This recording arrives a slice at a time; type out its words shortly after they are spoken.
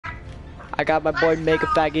I got my boy Mega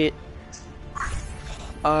Faggot.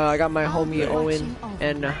 I got my homie Owen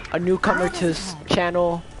and a newcomer to this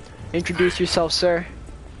channel. Introduce yourself, sir.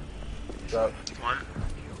 What's up? What?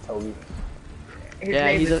 Toby. His Yeah,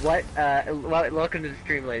 name he's is what? Welcome to the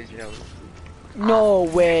stream, ladies and gentlemen. No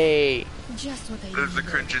way. Just what This is the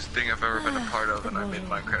cringiest thing I've ever been a part of, and I made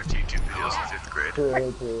Minecraft YouTube videos in 5th grade.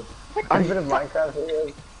 True. I've been in Minecraft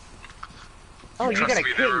videos. Oh, you got a Trust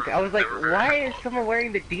me, they kink. were- I was like, they were very why cool. is someone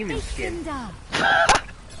wearing the demon skin?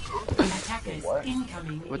 What?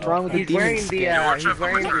 What's wrong with the He's demon wearing skin? the he's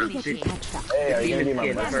wearing Hey, Hey, are you gonna demon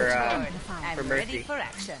be my skin brother? for Mercy.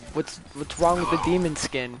 What's wrong with the demon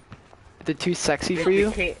skin? Is it too sexy for you?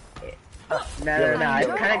 No. It's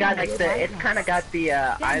kind of got like the. It's kind of got the.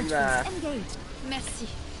 I'm Merci.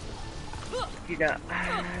 You know,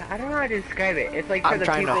 I don't know how to describe it. It's like for I'm the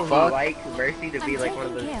trying to people fuck. who like Mercy to be like one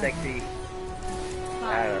of those sexy.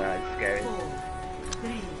 I don't know how to describe it.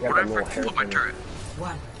 You What got if that I little hair flip my thing. turret?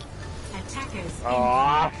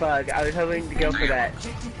 Oh fuck! I was hoping to go for that.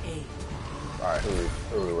 Alright,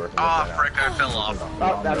 who are we working with Ah, right frick, I fell off.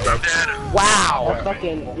 Oh, that was I'm dead. Wow.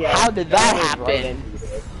 fucking. Yeah. How did that was happen? right in.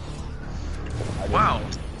 Wow.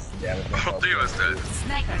 Damage All myself. three of us dead.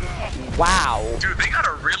 Wow. Dude, they got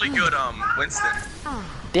a really good, Winston.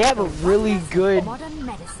 They have a really good Modern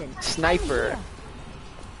medicine. sniper.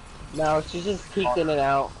 No, she's just peeked in and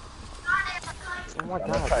out. Oh my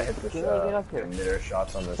I'm gonna try to hit this, get up here. midair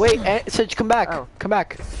shots on this. Wait, Sage, come back. Oh. Come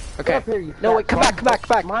back. Get Okay. up here, you No, fat wait, come back, come back,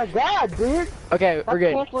 come back. My god, dude! Okay, Stop we're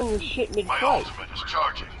good. canceling your shit mid-flight.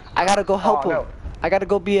 I gotta go help Oh, him. no. I gotta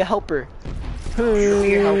go be a helper.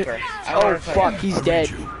 Be a helper. I Oh wanna fight fuck, him. he's dead.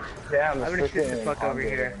 Damn, I'm gonna shoot the fuck over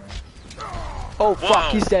here. Oh fuck, Whoa.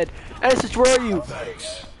 he's dead. Anisys, where are you?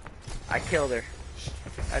 I killed her.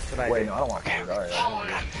 That's what I Wait, did. no, I don't want to.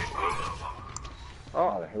 Alright.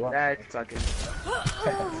 Oh, who wants that's fucking.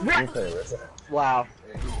 You play Arissa. Wow.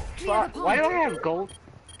 Fuck, why do I have gold?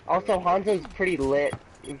 Also, Hanzo's pretty lit.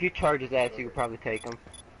 If you charge his ass, you could probably take him.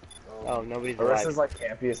 Oh, nobody's Arissa's alive.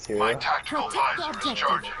 like campiest too. Tactical visor is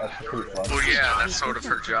charging. That's pretty fun. Well, yeah, that's sort of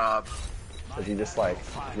her job. Cause you just like,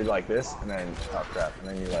 you're like this, and then, oh crap, and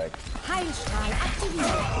then you like, Heilstrahl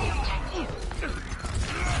aktiviert.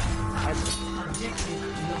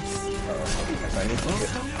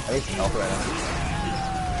 I need some help right now.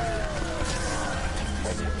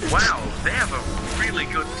 Wow, they have a really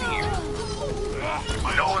good team.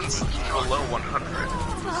 No one's below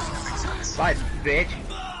 100. Bye, bitch.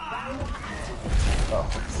 Oh,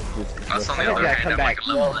 Us on the Someone's other gotta hand come have back. like a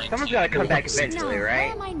level 19. Someone's gotta come back eventually, Now, right?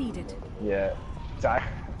 where am I needed? yeah.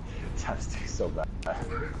 Times two so bad.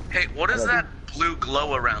 Hey, what does that blue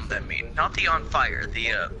glow around them mean? Not the on fire,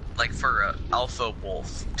 the like for Alpha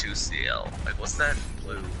Wolf 2CL. Like, what's that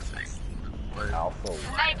blue thing? What? Alpha.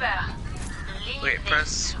 Wait,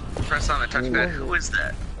 press on the touchpad. Who is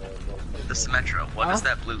that? The Symmetra. What does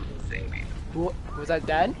that blue thing mean? Was that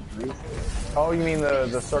dead? Oh, you mean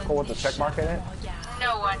the circle with the check mark in it?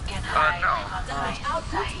 No one can hide No.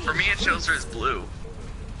 outside. For me, it shows her as blue.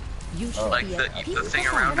 You should Like be the thing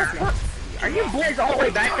around her. Are you boys all the way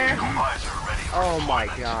back there? Oh my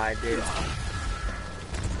god, dude.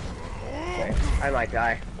 Okay. I might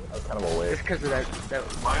die. That's kind of a waste. Just because of that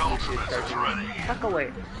YouTube starting. Fuck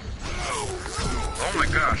away. Oh my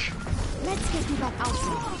gosh. Let's get you back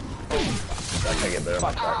outside. That's how I get better at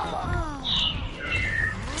my track.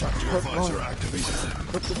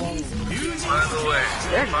 By the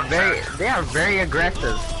way, fun fact, They are very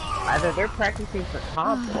aggressive. Either they're practicing for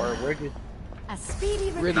comp or we're just. A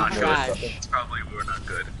speedy Really not recovery. good. trash. It's probably we're not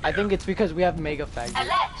good. I think it's because we have Mega Faggot.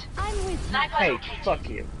 Alert! I'm with you. Sniper Hey, located. fuck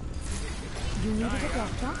you. You needed a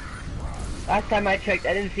doctor? Last time I checked,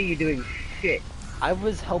 I didn't see you doing shit. I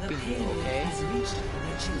was helping you, okay?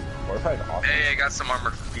 Fortified's awesome. Hey, I got some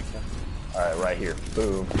armor for people. Alright, right here.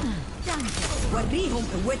 Boom. Danke.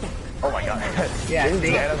 Oh my god. Yeah, This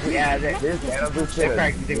see? nano boost- Yeah, this nano boost they're to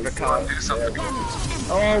practicing for comp. Do something.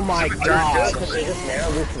 Oh my god. This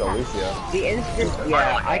nano boost to the Lucio. The instant,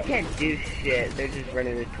 yeah, I can't do shit. They're just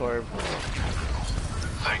running the torp.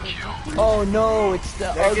 Oh no, it's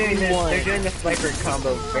the They're ugly doing this. one. They're doing the sniper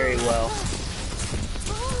combo very well.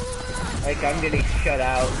 Like I'm getting shut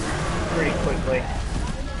out pretty quickly.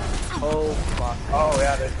 Oh fuck. Oh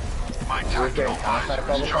yeah, there's getting contact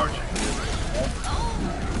all the time.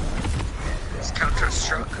 It's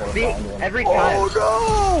Counter-Struck. See, every time.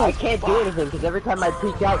 I can't do anything because every time I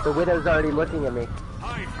peek out, the widow's already looking at me.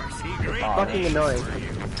 It's fucking annoying.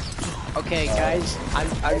 Okay, guys,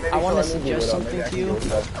 I want to suggest something to you.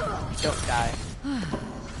 Don't die.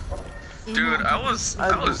 Dude, I was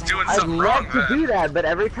doing I'd something love wrong to do then. that, but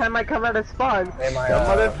every time I come out of spawn, Hey, my the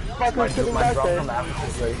motherfucker's sitting my back drum there. from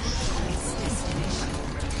Africa's like,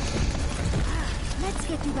 Let's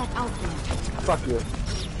get you back out there. Fuck you.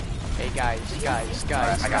 Hey guys. Let's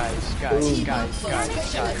not die.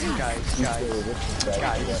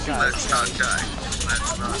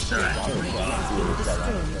 Let's not die.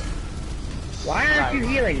 Why aren't you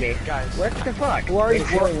healing me? Guys. What the fuck? Where are you?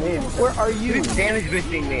 Where are you? Who's damage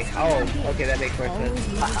boosting me? Oh, okay, that makes more sense.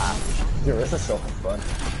 Dude, this is so fun.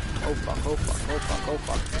 Oh fuck.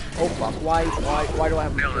 Why do I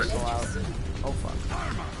have my pistol out? Oh fuck.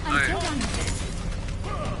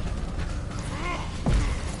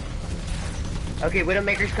 Okay,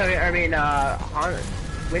 Widowmaker's coming,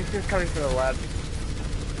 Winston's coming from the left.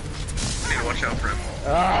 Need to watch out for him.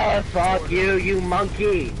 Oh, fuck you, you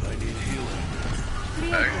monkey!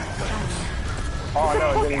 Oh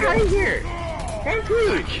no, it didn't Get out go. of here! Thank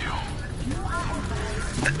you!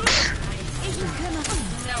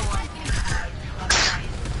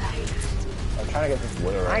 I'm trying to get this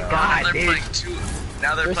Widow My right now. god, They're dude. playing two.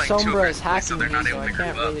 Now they're Their playing two Sombra is aggressively, hacking so they're me, not so able I to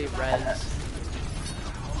can't group up. really res.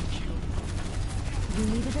 You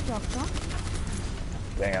needed a doctor?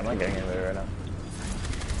 Dang, I'm not getting anywhere right now.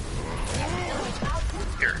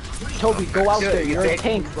 Here, Toby, go out there. You're a bitch.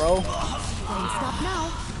 tank, bro. Don't stop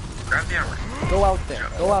now. grab the armor. Go out there.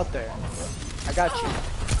 Go out there. I got you.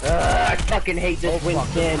 I fucking hate this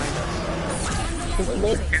Winston. He's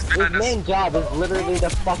His behind us. main job is literally to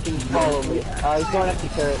fucking follow me. He's going up the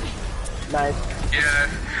turret. Nice. Yeah,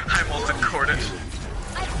 I molten corded.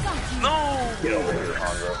 No! Get over here,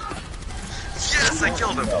 Andro. Yes, I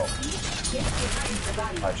killed him.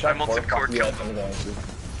 Alright, shut I'm multi-core fuck you killed. up, I'm going to.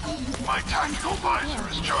 My tactical visor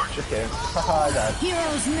is charged. Just kidding. Haha, I died.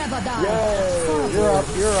 Heroes never die. Yay! You're up.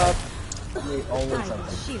 You're up. Me only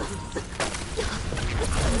something. Shield.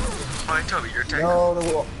 Fine, Toby, you're a tank. No, the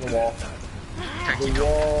wall. The wall. Tank, you The go.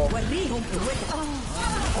 wall.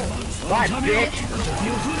 God, bitch!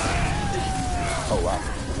 Oh wow.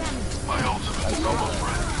 My ultimate is almost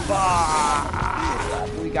ready.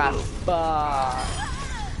 We got fucked.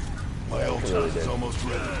 My ultimate is almost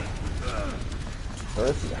ready.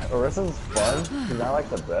 Orissa's fun. She's not like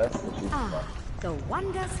the best, but she's fun. The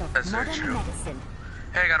wonders of That's very modern true. medicine.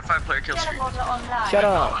 Hey, I got a 5-player kill streak. Teleporter online. Shut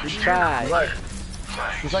up. You trash.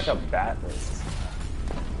 She's like a bat race.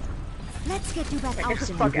 Let's get you back Get out the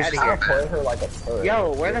there. fuck out of I'll here. play her like a turret.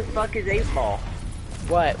 Yo, where the fuck is 8-Ball?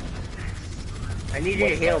 What? I need you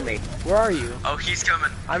to heal me. Where are you? Oh, he's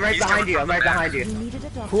coming. I'm right He's behind coming you, from I'm right the back. behind you. You needed a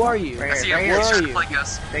doctor. Who are you? Right I see here, him. right He's here. trying are to you? flank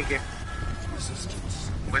us. Thank you.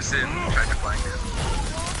 Winston tried to flank.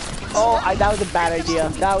 Oh, that was a bad idea.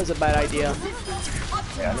 That was a bad idea.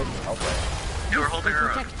 Yeah, I need some help there. Yeah, we're holding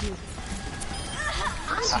her up. Protect you.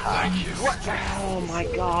 Thank you. Oh my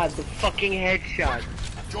god, the fucking headshot.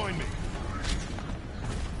 Join me.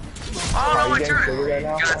 Oh no, Are my you getting turret! triggered right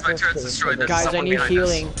now? Guys, my turret's destroyed. There's Guys, I someone need behind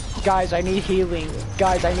healing. us. Guys, I need healing.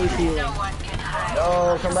 Guys, I need healing. No one can hide.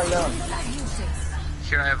 No, come back down.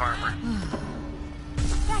 Here, I have armor.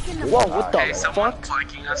 Back in the Whoa, what the Hey, someone fuck?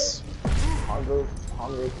 flanking us. Hungry.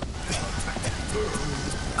 Hungry.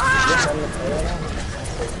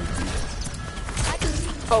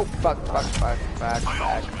 Oh, fuck.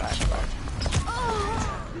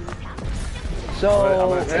 So,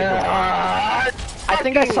 I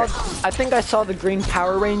think I saw the green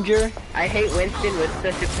Power Ranger. I hate Winston with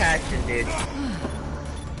such a passion, dude.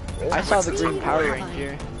 I saw the green Power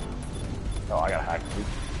Ranger. No, I got hacked.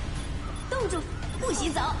 冻住，不许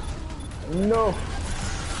走。 No.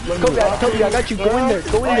 Toby, I got you. Go in there.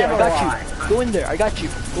 Go in there. I got you. Go in there. I got you.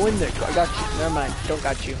 Go in there. I got you. Never mind. Don't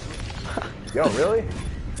got you. Yo, really?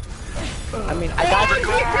 I mean, I got you.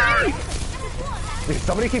 Dude,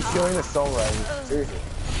 somebody keeps killing this so right. Seriously.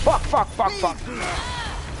 Fuck.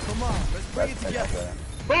 That's fantastic.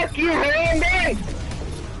 Fuck you, Randy!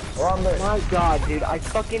 We're on there. My god, dude, I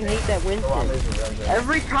fucking hate that We're on Winston. this.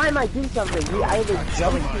 Every time I do something, he either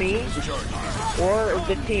jumps me or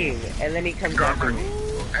the team, and then he comes after me.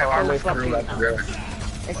 I have I'm armor. with crew. That's good.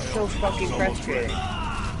 It's so fucking frustrating.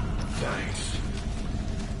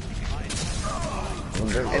 I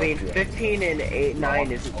mean, 15 and 8,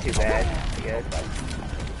 9 isn't too bad, I guess.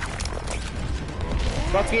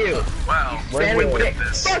 Fuck you! Wow, Where's we Winston? win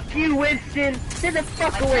this. Fuck you, Winston! Get the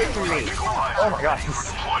fuck away from me! Oh my gosh,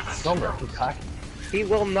 he's somber. He's hacking. He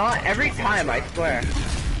will not, every time, I swear.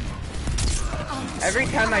 Every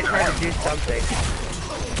time I try to do something.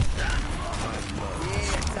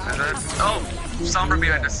 Oh, Sombra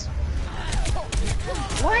behind us.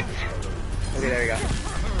 What? Okay, there we go.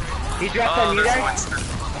 He dropped Oh, on you there's guys? Winston.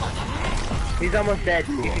 He's almost dead.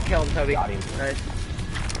 You can kill him, Toby. Got him. Nice.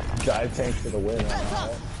 Dive tank for the win.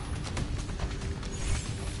 Right?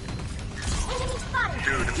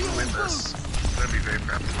 Dude, if we win this, I'm gonna be very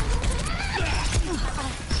proud.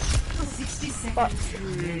 Fuck.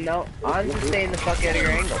 No, I'm just staying the fuck out of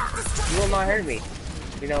your angle. You will not hurt me.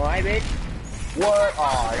 You know why, bitch? What?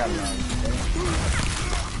 Oh, I got none.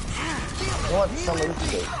 What? Somebody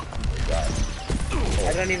should.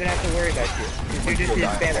 I don't even have to worry about you. You're just his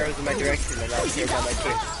spam arrows in my direction and I'll take down my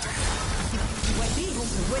team.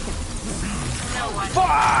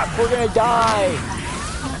 Fuck! We're gonna die!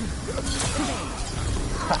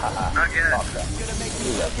 Not yet.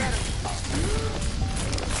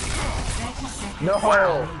 No!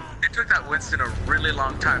 It took that Winston a really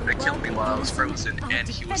long time to kill me while I was frozen, and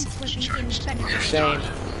he was charged. Same.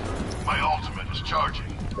 My ultimate is charging.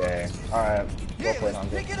 Dang. Alright. Go play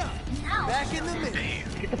Hunter. Get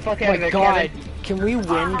the fuck Oh out of my it, god. Kevin. Can we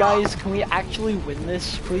win, guys? Can we actually win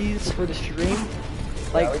this, please, for the stream?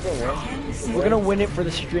 Like, Yeah, we can win. we're gonna win it for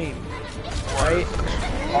the stream. Right?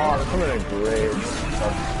 Oh, they're coming in great.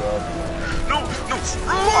 Self-destruct. No,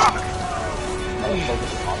 fuck! I don't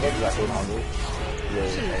focus on Honda because I hate Honda.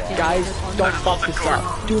 Yeah. Guys, don't fuck this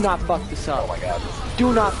up. Do not fuck this Oh up. my god.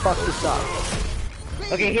 Do not fuck this up.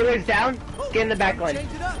 Okay, healer's down. Get in the back line.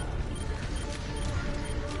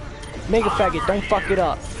 Mega faggot, don't fuck it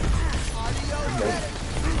up.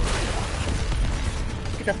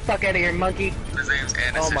 Get the fuck out of here, monkey. His name's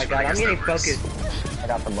Anis. Oh my god, I'm getting focused. I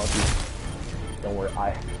got the monkey. Don't worry,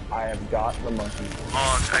 I have got the monkey.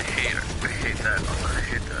 Oh, I hate it. I hate that. Oh, I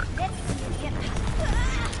hate that.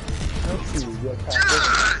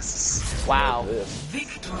 Yes! Wow.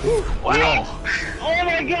 Wow! Oh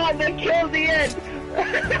my god, that killed the end!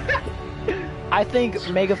 I think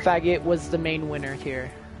Mega Faggot was the main winner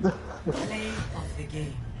here.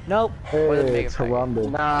 Nope. Wasn't Mega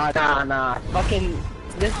Faggot. Nah. Fucking,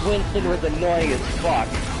 this Winston was annoying as fuck.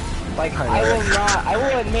 Like, I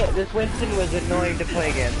will admit, this Winston was annoying to play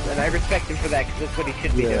against, and I respect him for that, because that's what he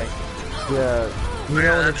should be doing. Yeah. You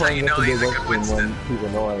know when that's how you know he's a good Winston. when he's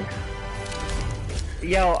annoying.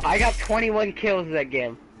 Yo, I got 21 kills that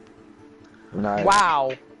game. Nice.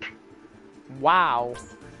 Wow. Wow.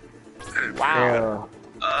 Wow.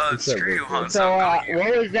 Screw you, Hans. So,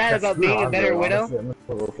 what was that about being a better widow? I'm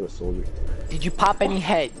gonna go for the soldier. Did you pop any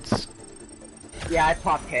heads? Yeah, I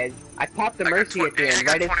popped heads. I popped the I got Mercy at the end,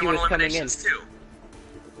 right as she was coming in. Too.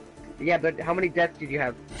 Yeah, but how many deaths did you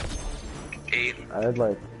have? 8. I had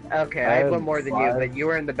like. Okay, I had one more than you, but you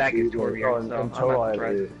were in the back as Torbjorn, so I'm not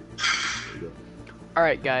surprised.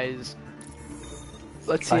 Alright, guys.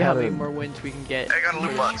 Let's see how many more wins we can get. I got a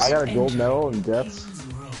loot box. I got a gold medal and deaths.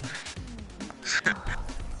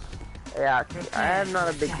 Yeah, I am not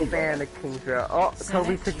a big fan of King's Row. Oh,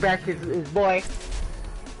 Toby took back his boy.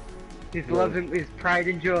 His love and his pride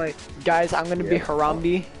and joy. Guys, I'm gonna be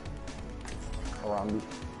Harambe.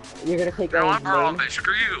 You're gonna take No, out I'm his wrong, name.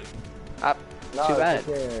 screw you. Too bad.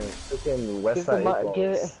 Freaking West Give Side the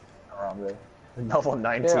give Equals. Around there. Level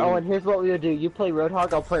 19. Here, Owen, here's what we'll do. You play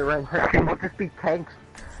Roadhog, I'll play Reinhardt, and we'll just be tanks.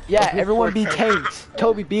 Yeah, everyone be tanks.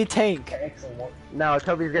 Toby, be a tank. No,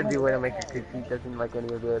 Toby's gonna be Widowmaker because he doesn't like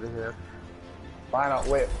any of the other heroes. Fine,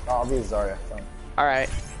 wait, I'll be Zarya. Fine. Alright.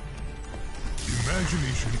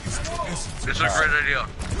 Imagination is the essence. It's a great idea.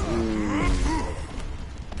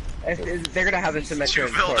 They're gonna have a Symmetra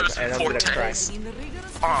in court, and I'm gonna cry.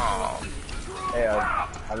 Oh. Hey, I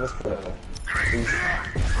just put a.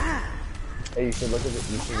 Hey, you should look at it.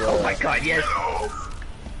 You should. Oh my god, yes!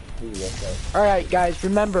 Alright, guys,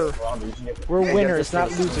 remember, we're winners,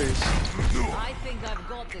 not losers. I think I've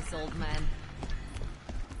got this, old man.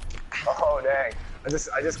 Oh dang! I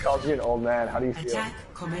just called you an old man. How do you feel?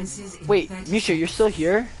 Wait, Misha, you're still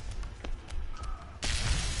here?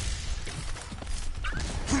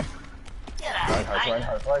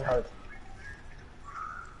 Reinhardt.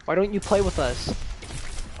 Why don't you play with us?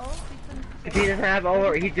 If he doesn't have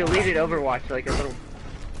he deleted Overwatch like a little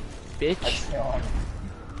Bitch?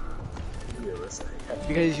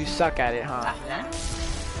 Because you suck at it, huh?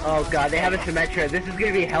 Oh god, they have a Symmetra. This is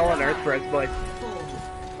gonna be hell on earth for us, boys.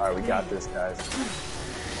 Alright, we got this, guys.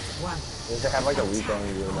 They have like a week on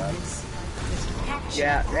you with that.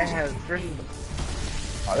 Yeah, they have first.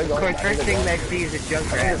 Are they Of going? course, first thing they see is a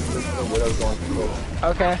Junkrat. This is the Widow's going to go.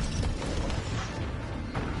 Okay.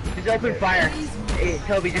 Just open fire. Hey,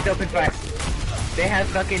 Toby, just open fire. They have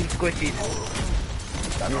fucking squishies.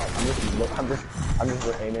 I'm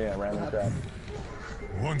just aiming at random crap.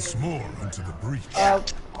 Once more into the breach. Oh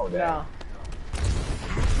No. damn.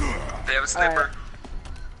 They have a sniper.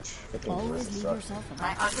 Always leave yourself a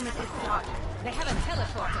My ultimate is charged. They have a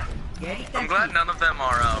teleporter. I'm glad none of them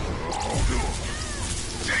are,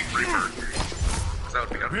 Reaper. That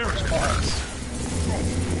would be unfortunate for us.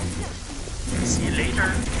 See you later.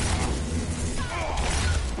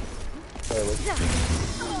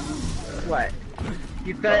 What?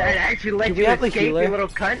 You thought I'd actually let Do we you have a escape, you healer? little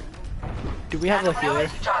cunt? Do we have a healer?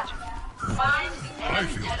 I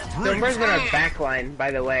feel Someone's in our great. back line,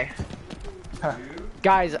 by the way.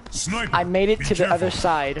 Guys, Sniper, I made it be to the other careful.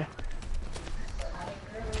 side.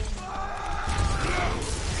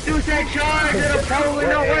 Suicide charge! It'll probably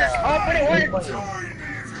not work! Oh, but it worked!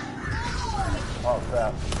 Oh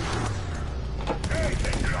crap.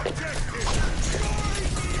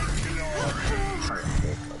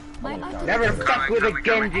 Never fuck with a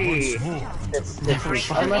Genji! Once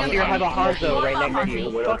more. Unless you have a Hanzo right next to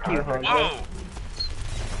you. Fuck you, Hanzo. Whoa!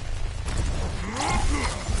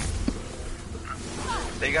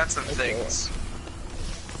 They got some things.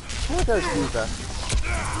 What does that?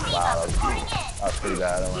 Wow, that was pretty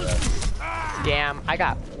bad. I want that. Damn, I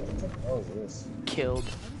got What was this? killed.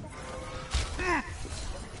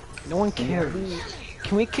 No one cares.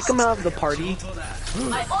 Can we kick him out of the party?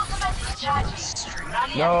 My ultimate is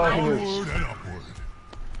charging. No, he was. Onward and upward.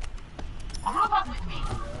 Group up with me.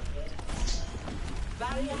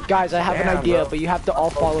 Guys, I have an Damn, idea, bro. but you have to all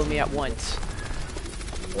follow me at once.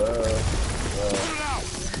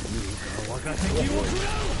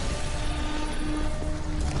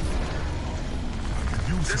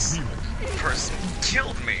 Use This healing. person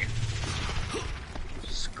killed me.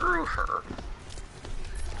 Screw her.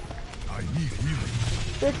 I need healing.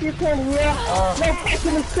 If you can hear, no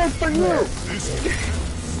fucking mistake for you!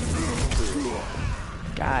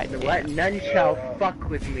 God What? damn. None shall fuck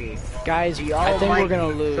with me. Guys, The I think we're gonna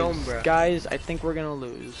almighty lose. Sombra. Guys, I think we're gonna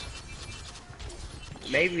lose.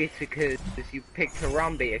 Maybe it's because you picked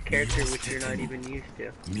Harambe, a character which you're not even used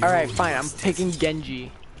to. Alright, fine, I'm picking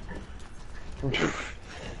Genji.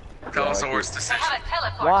 That was the worst I decision. have a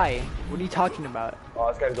teleport. Why? What are you talking about? Oh,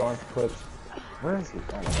 this guy's going for clips. Where is he?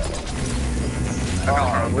 Oh my I got god.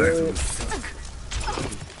 wrong Oh, there. really?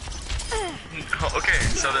 Oh, okay,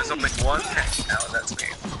 so there's only one tank now, and that's me.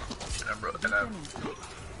 And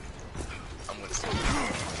I'm with Steve.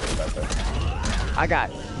 I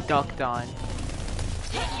got ducked on.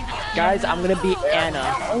 Guys, I'm gonna be Anna.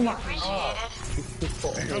 Appreciate it.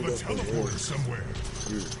 I have a teleporter somewhere.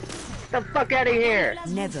 Get the fuck out of here!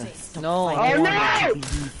 Never stop No. Oh fighting. no!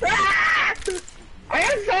 Ah! I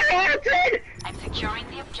am so haunted! I'm securing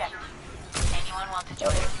the objective. Anyone want to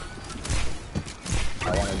join? I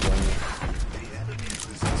want to join you.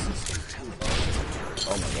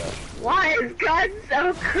 Oh my god. Why is God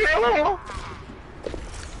so cruel?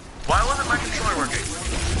 Why wasn't my controller working?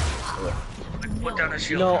 Like, put down a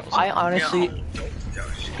shield. No, was I like, honestly no.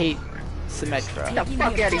 hate Symmetra. Get the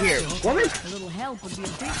fuck out of here, woman! A little help would be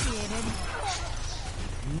appreciated.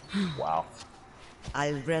 Wow.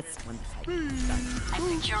 I'll rest once I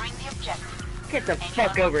I'm securing the objective. Get the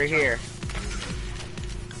fuck over here.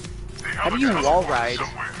 How do you wall ride?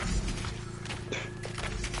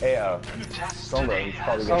 Hey, Sombra, he's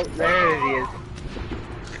probably Oh, good. there he is.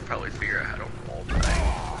 They probably figure out how to wall ride.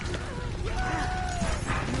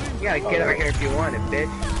 You gotta get over here if you want it, bitch.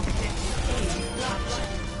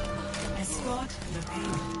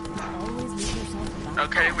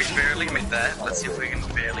 Okay, we barely made that. Let's see if we can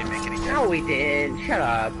barely make it again. No, we didn't. Shut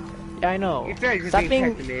up. Yeah, I know. You're very Stop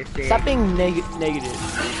being pessimistic. stop being negative.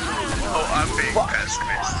 Oh, I'm being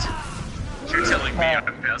pessimist. You're telling me I'm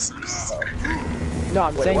a pessimist. No,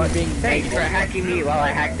 I'm saying what? you're being Thanks for negative. hacking me while I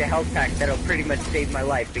hacked the health pack. That'll pretty much save my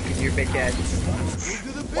life because you're bitch ass.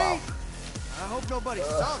 Wow. I hope nobody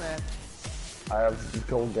saw that. I have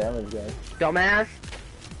gold damage, guys. Dumbass.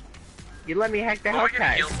 You let me hack the Oh, I health get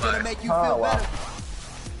pack. healed Gonna by. make you Oh, feel wow. better.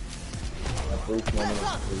 A brief moment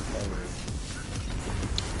of brief memory.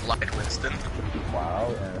 Light Winston.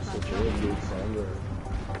 Wow, and it's such a really good Sombra.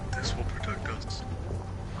 This will protect us.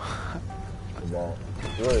 Well,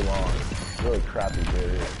 it's really long. Really crappy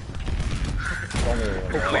barrier. It's only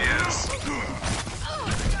Really is.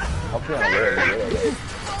 I'll put on a really.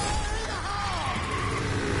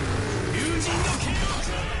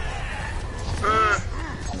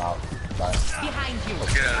 I'm out. Bye. Behind you.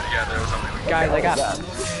 Yeah, there was only. Guys, I got that?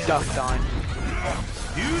 ducked on.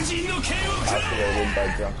 Activated by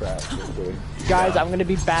Junkrat. Just kidding. Guys, I'm gonna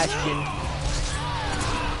be Bastion.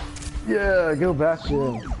 Yeah, go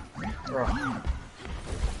Bastion.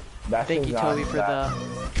 Thank you, Toby, for the.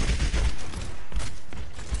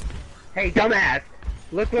 Hey, dumbass.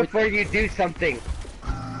 Look before you do something.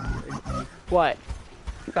 What?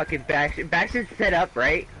 Fucking Bastion. Bastion's set up,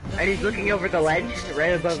 right? And he's looking over the ledge,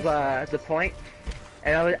 right above the point.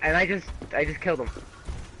 And I just killed him.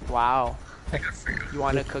 Wow. Good for you. You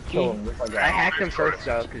want a Kill cookie? him just like I that. hacked him first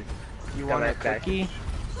though, cause You want a dumbass Bastion. cookie?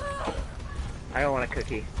 I don't want a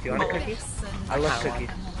cookie. Do you want a cookie? I love cookies.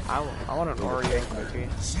 I want an Oreo cookie.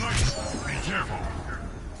 Sniper, be careful.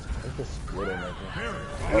 this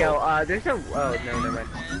Widowmaker? Yo, there's no. Oh no, never mind.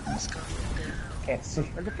 Can't see.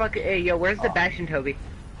 What the fuck? Hey, yo, where's the Bastion, Toby?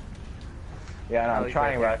 Yeah, no, Oh, I'm he's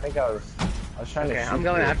trying, right but I think I was trying to Okay, shoot I'm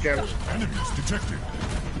going you. after him. Enemies detected.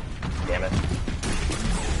 Damn it.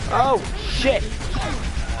 Oh shit!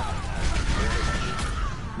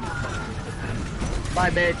 Bye,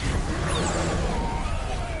 bitch.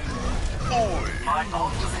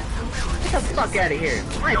 Get the fuck out of here.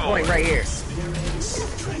 My point right here.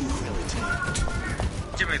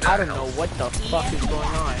 Give me that. I don't know what the fuck is going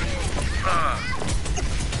on.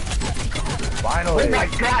 Finally. Oh my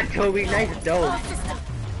god, Toby, nice dose.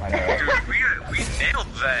 I know, right? Dude, we nailed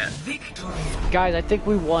that. Guys, I think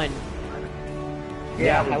we won.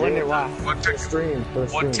 Yeah, we I did. wonder why. What For took, stream, for what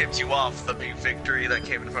stream. tipped you off the big victory that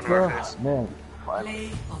came in front of our face? Man.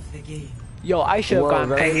 Yo, I should have Whoa, gone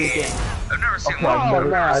that paid is- again. I've never seen Okay, one. I've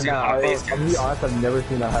never, I've never seen I'll one of these be guys. honest, I've never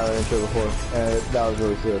seen a highlight intro before, and that was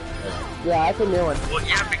really sick. Yeah, that's a new one. Well,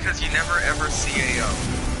 yeah, because you never ever see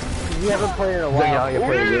a You haven't played in a Then while. y'all get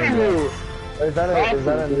played again. Ooh. Is that a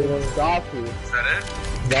new one? Gossy. Is that it?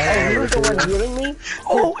 Oh, he was the one healing me?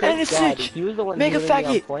 Oh, Thank and a God, switch! He was the one Mega healing me on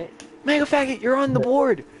faggot! point. Mega faggot, you're on the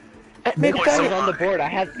board! Mega Boy, I so was faggot! on the board. I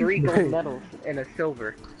had 3 gold medals and a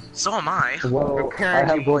silver. So am I. Well, Karen,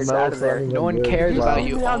 I you have gold boys out medals, of so there. I think No I'm one good. cares Wow. about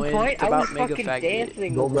you, Me on Owen. point? It's I about was Mega fucking faggot.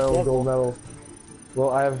 dancing. Gold with the medal, devil. gold medal. Well,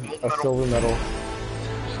 I have a silver medal.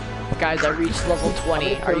 Guys, I reached level How 20.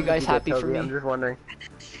 many Are you kills guys did get, happy for Toby? me? I'm just wondering.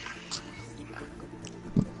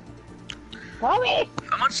 Toby!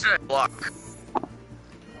 How much did I block?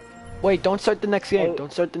 Wait, don't start the next game. Oh.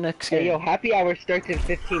 Don't start the next Hey, yo, game. happy hour starts in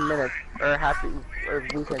 15 minutes. Or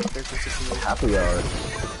weekend starts in 15 minutes. Happy hour.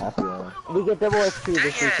 Happy hour. We get double XP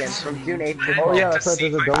this Dang it. weekend from June 8th to I 12th. Oh, yeah, get that's to right, see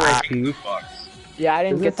there's a my double fucking XP. loot box. Yeah, I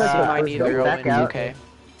didn't Isn't get to this see like the mine first either, double Owen. out? Okay.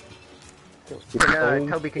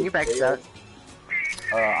 Toby, can you back that?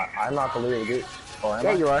 I'm not the leader, dude. Oh, am Yeah,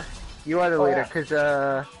 I? you are. You are the Oh, leader,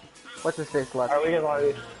 yeah. cause, what's his face left? Are we getting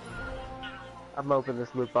already? I'm gonna open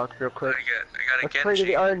this loot box real quick. I Let's got pray a to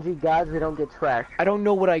the Genji. RNG gods we don't get trashed. I don't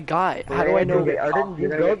know what I got. How do I know? You're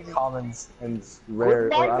gonna get commons and rare?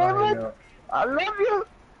 Goodbye, Or I don't even David. know. I love you!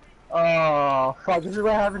 Oh, fuck, this is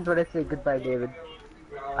what happens when I say goodbye, David.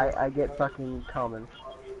 I get fucking common.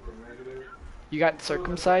 You got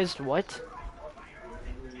circumcised? What?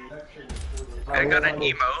 I got an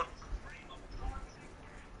emote.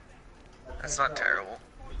 That's not terrible.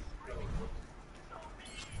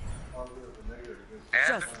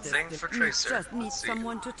 And a thing for Tracer. Just need Let's see.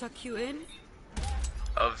 someone to tuck you in.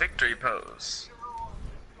 A victory pose.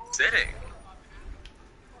 Sitting.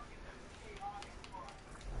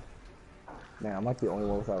 Man, I'm like the only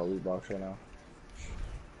one without a loot box right now.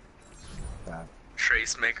 Yeah.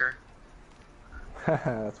 Trace maker.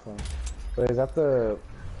 That's fun. Wait, is that the...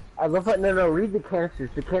 I love it. No, read the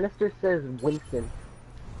canisters. The canister says Winston.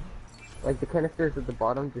 Like the canisters at the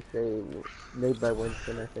bottom just say made by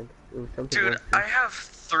Winston. I think it was something. Dude, Winston. I have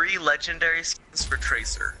 3 legendary skins for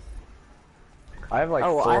Tracer. I have like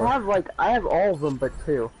Oh, 4. I have all of them but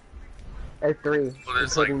 2. Or 3, Well,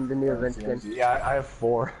 there's, including the new event skin. Yeah, I have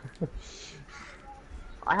 4.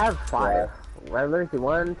 I have 5. Well, let me see.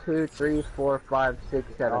 1, 2, 3, 4, 5, 6,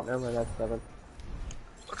 7. Oh. Never mind, that's 7.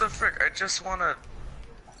 What the frick? I just wanna...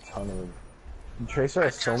 Ton of them. Tracer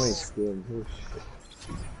has so many just- skins. Holy shit.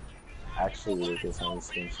 Actually ridiculous how many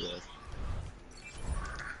skins she has.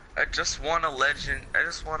 I just want a legend. I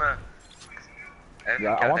just wanna... haven't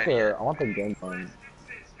Yeah, I got want any yet. the Genpon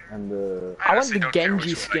and the... I want honestly the don't care which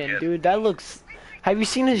Genji one I skin, get. dude. That looks... Have you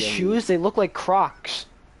seen his shoes? They look like Crocs.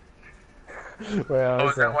 Well, Oh,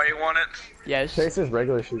 is that why you want it? Yes. Tracer's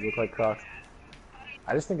regular shoes look like Crocs.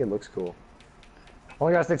 I just think it looks cool. Oh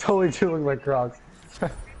my gosh, they totally do look like Crocs.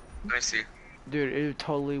 Let me see. Dude, it would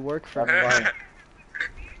totally work for me. That's fine.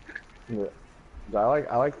 Yeah.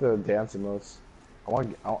 I like the dance emotes. I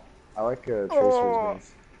like Tracer's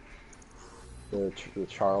dance. The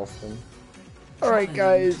Charleston. Alright,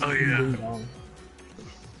 guys. Oh yeah.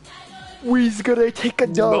 We's gonna take a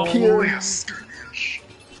dub here. yes, skirmish.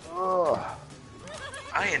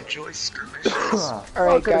 I enjoy skirmishes.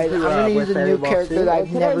 Alright, guys. I'm gonna use a new character that I've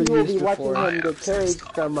Today never you will be used watching before. him get carried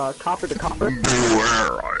from copper to copper.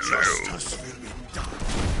 Justice will be done.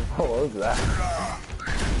 Oh, what was that?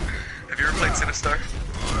 Have you ever played Sinistar?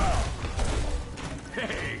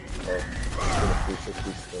 Oh,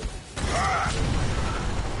 360 stick.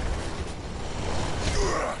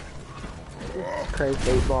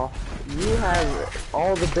 Crazy 8 ball. You have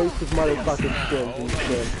all the basic motherfucking skins in this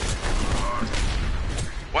game.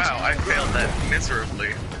 Wow, I failed that miserably.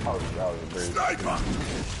 Oh, that was very...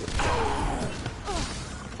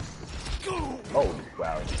 Oh,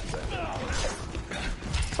 wow.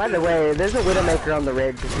 By the way, there's a Widowmaker on the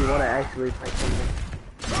ridge if you want to actually play something.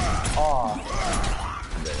 Oh.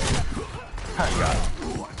 I got it.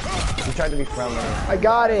 He tried to be friendly. I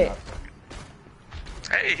got it.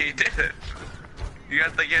 Hey, he did it. You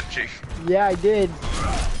got the Genji. Yeah, I did.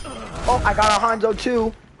 Oh, I got a Hanzo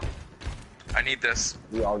too. I need this.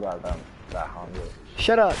 We all got them. That Honda.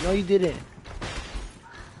 Shut up. No, you didn't.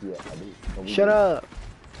 Yeah, I do. No, Shut up.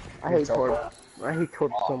 I hate Torb. I hate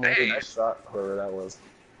Torb so much. Hey. Nice shot, whoever that was.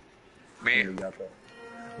 Me. We got that.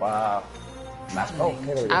 Wow. That's, oh, hey,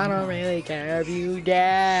 there we go. I don't really care if you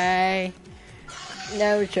die.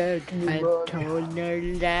 No, sir, I told no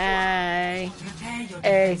lie.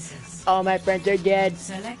 Hey, all my friends are dead.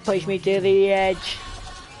 Push me to the edge.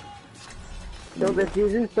 No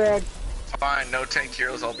diffusion spread. Fine, no tank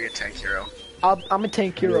heroes, I'll be a tank hero. I'm a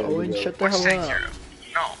tank hero, Owen. Shut the What's hell tank up. hero?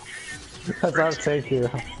 No. That's not a take hero.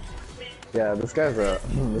 Yeah, this guy's a.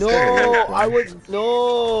 No, I would.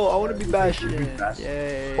 No, I want to be Bastion.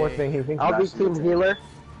 Yay. Poor thing, he thinks I'll be Bastion's team healer.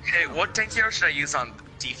 Hey, what tank hero should I use on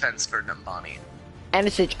defense for Nambani?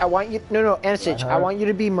 Anisich, I want you. No, Anisich, I want you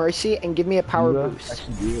to be Mercy and give me a power boost.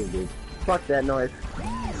 Actually, do it, dude. Fuck that noise.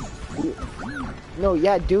 No,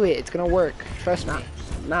 yeah, do it. It's gonna work. Trust me.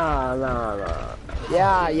 Nah.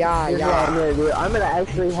 Yeah. Here's what I'm gonna do. I'm gonna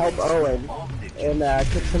actually help Owen and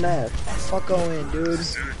kick some ass. Fuck Owen, dude.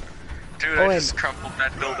 Dude, Owen. I just crumpled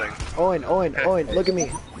that building. Owen, look at me.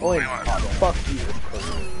 Owen, fuck you.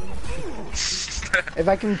 If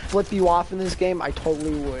I can flip you off in this game, I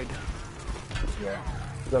totally would. Yeah.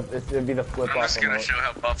 It'd be the flip I'm off. just gonna show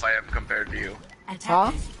how buff I am compared to you.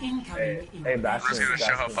 Huh? Hey, I'm Bastion. just gonna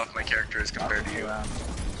show how buff my character is compared to you.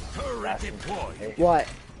 Bastion. Hey, What?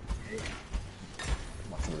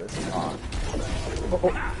 what's this?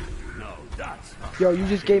 Yo, you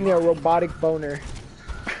just gave me a robotic boner.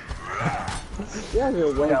 You guys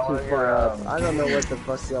are way Yeah, too well, far up. you're, I don't know what the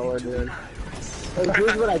fuck y'all are doing. Hey,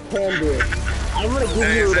 here's what I can do. I'm gonna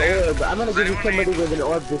give you an orb. I'm gonna give you somebody with an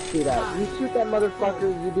orb to shoot at. You shoot that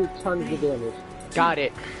motherfucker, you do tons of damage. Got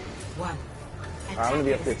it. I'm gonna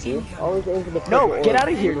be up there too. Always aim for the No, purple get orb. out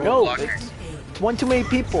of here. No, it's one too many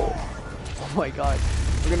people. Oh my god.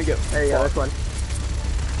 We're gonna get. There you go, that's one.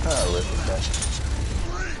 Oh, rip this guy.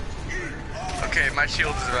 Okay, my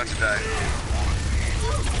shield is about to die.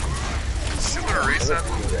 Still gonna reset?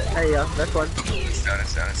 There you go, that's one. It's down.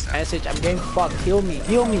 Anisich, I'm getting fucked. Heal me.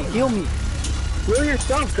 Heal me. Heal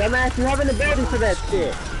yourself, dumbass. You have an ability for that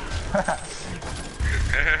shit.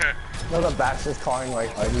 No, the Bastion's calling like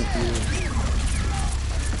IDP.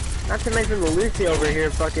 Not to mention the Lucy over here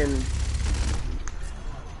fucking...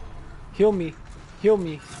 Heal me.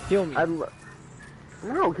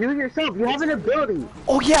 No, heal yourself. You have an ability.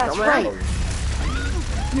 Oh yeah, that's right.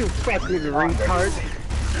 You fucking retard.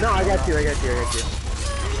 No, I got you. Yeah,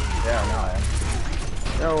 no, I am.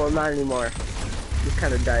 No, well, not anymore. You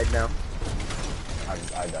kind of died now.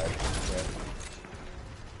 I died.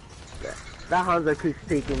 That Hanzo keeps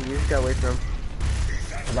peeking. You just got away from him.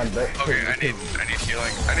 Yeah. Okay, I need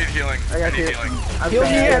healing. I need healing. I got you. Healing. I'm Heal me,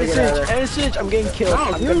 sorry, I gotta get out of there. Anisich, I'm getting killed. No,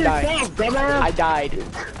 I'm heal gonna die. yourself, dumbass. I died.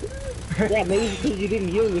 Yeah, maybe because you didn't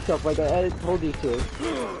heal yourself like I told you to.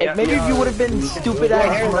 Maybe if you would have been stupid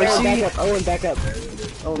ass Mercy. Owen, back up.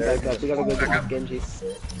 Owen, back up. We gotta go get Genji.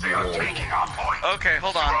 Okay,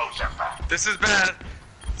 hold on. This is bad.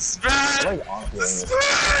 This is bad. This is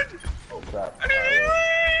bad. Oh crap.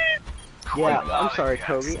 Yeah, I'm sorry,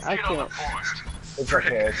 Toby. I can't. It's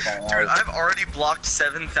okay, it's fine. Dude, I've already blocked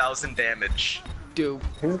 7,000 damage. Dude,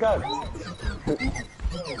 Who's got?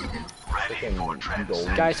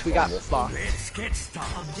 guys, we got fucked.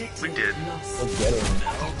 We did. Let's get him.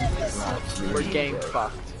 We're getting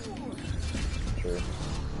fucked. True.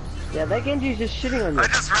 Yeah, that Genji's just shitting on I you.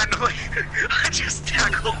 just randomly, I just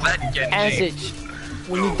tackled that Genji. Anisich,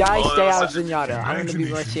 when you die, stay out of Zenyatta. I'm gonna be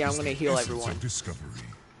Mercy. I'm gonna heal everyone.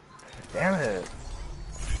 Damn it.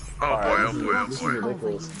 Oh boy, oh boy, oh This is boy.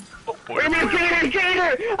 ridiculous. Oh boy, I'm a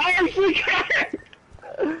traitor! I actually traitor!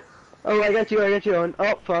 Oh, I got you, Owen.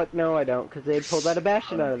 Oh, fuck, no I don't, because they pulled out a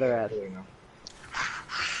Bastion out of their ass.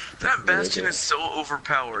 that Bastion is so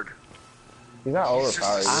overpowered. He's not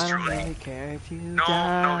overpowered. I don't really care if you No,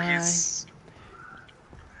 die. he's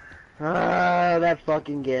Ah, that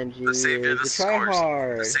fucking Genji. the savior of the Try scores.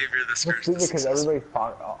 hard. The savior of the It's scores. stupid because everybody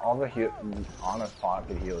fought, all the honest fought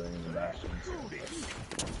could heal in the Bastions.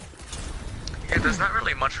 Yeah, there's not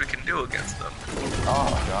really much we can do against them. Oh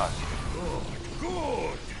my gosh.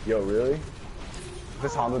 Yo, really?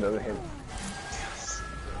 This Honda doesn't hit.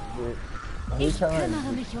 He's trying to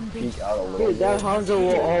peek out a little Dude, that bit. Hanzo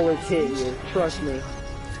will always hit you. Trust me.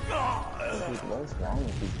 What's wrong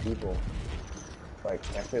with these people? Like,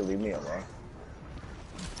 can't they leave me alone?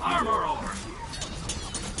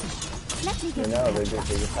 Let me get You know, they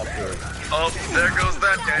just have to. Oh, there goes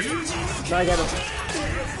that guy. No, I got him.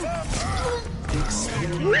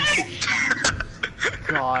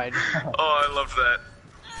 God. Oh, I love that.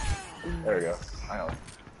 There we go. I know.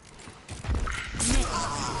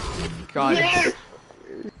 God. Yes!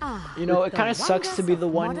 You know, it The kind of sucks to be the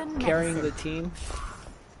wonders one of modern carrying the medicine. team.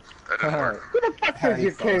 That didn't work. Who the fuck says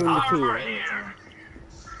you're carrying the team? Cougar.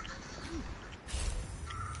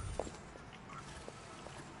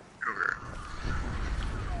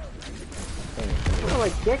 Oh,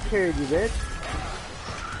 like, get carried, you bitch.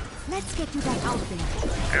 Let's get you back out there.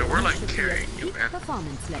 Yeah, we're like carrying you, man.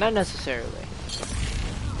 Performance level. Not necessarily.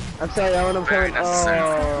 I'm sorry, that one I'm Very coming. necessary.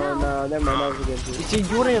 Oh, no, never mind, that was a good You team. see,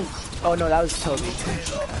 you wouldn't. Oh no, that was Toby.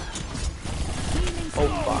 Oh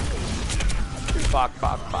fuck. Fuck,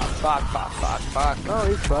 fuck, fuck, fuck, fuck, fuck, fuck. Oh,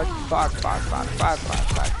 he's fucked. Fuck, fuck, fuck, fuck, fuck,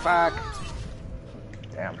 fuck, fuck.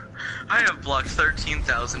 Damn. I have blocked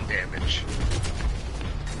 13,000 damage.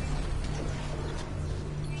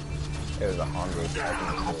 It was a Honda.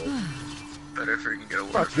 Better if we can get a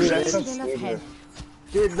Fuck word. you, That's so Citadel of stupid. Heaven.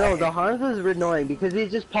 Dude, no, the Hanzo's annoying because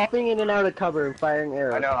he's just popping in and out of cover and firing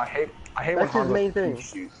arrows. I know. I hate when That's his Honda main thing.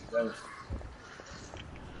 shoots them.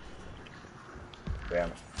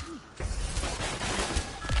 Damn.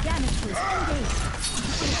 Damage boost. Engage. I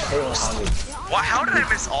hate when Honda. Why? How did I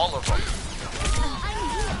miss all of them?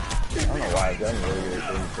 I don't know why. I'm really good at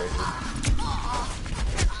shooting traces.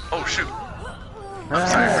 Oh shoot!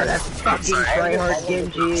 Ah, that's fucking sorry. tryhard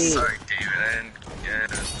Genji. Sorry, David.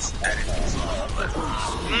 I didn't see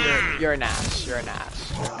it. You're an ass. You're an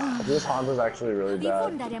ass. This Honda's actually really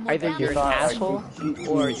bad. Either you're an asshole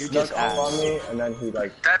or you're just snuck up on ass. me, and then he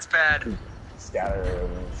like That's bad. scattered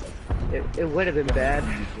it. It would have been bad.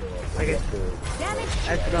 Like it,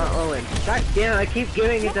 that's not Owen. God damn, I keep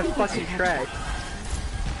giving it to fucking trash.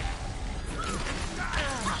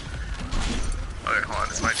 Okay, hold on.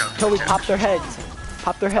 It's my job. Toby, pop their heads.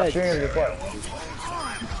 Pop their heads.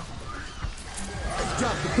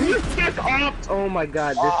 Fuck off! Oh my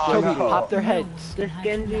god, Toby, no. pop their heads. this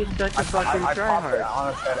Genji is such a fucking I popped it tryhard.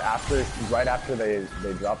 on his head right after they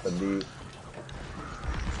dropped the D.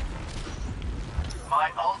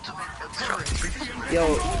 Yo,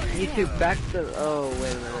 you two back the. Oh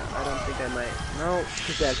wait a minute, I don't think I might. No,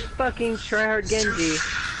 cause that fucking tryhard Genji.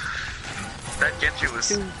 That Genji was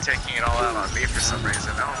taking it all out on me for some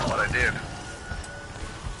reason. I don't know what I did.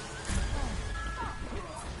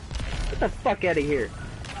 Get the fuck out of here.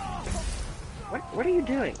 What are you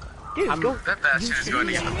doing? Dude, go. That bastard is going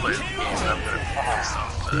to get the play.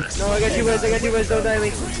 No, I got you, Wes, don't die me.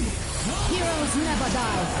 Heroes never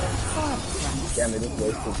die. Damn, they just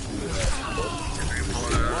wasted.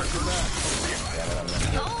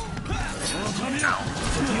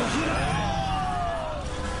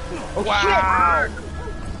 Wow.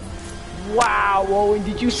 Wow, Owen,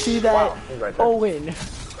 did you see that? Wow, he's right there. Owen.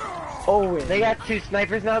 Owen. They got two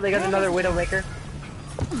snipers now, they got another Widowmaker.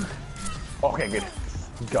 Okay, good.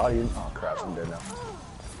 Got him. Oh crap, I'm dead now.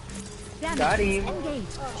 Got him. Engage.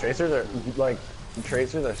 Tracers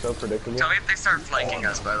are so predictable. Tell me if they start flanking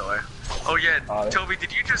us, by the way. Oh yeah, Toby,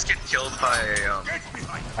 did you just get killed by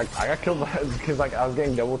I got killed because like I was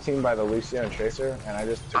getting double teamed by the Lucio and Tracer, and I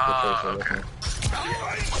just took the Tracer with me.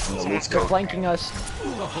 And the They're Lucio. flanking us.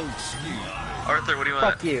 Arthur? What do you want?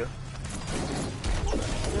 Fuck you.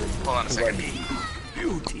 Hold on a second.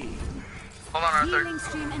 Hold on, Arthur. Healing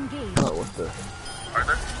stream engage. Oh, what the?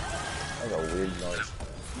 Arthur? That's a weird noise.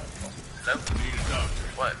 No?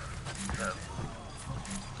 What? No.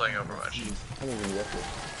 Playing Overwatch. I didn't even get this.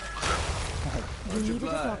 You needed a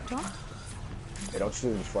doctor? Hey, don't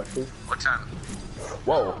shoot the reflectors. What time?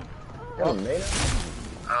 Whoa. Got a mana?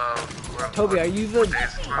 Toby, are you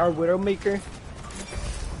our Widowmaker?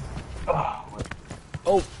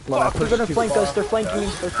 Oh, fuck, they're gonna flank us. They're flanking.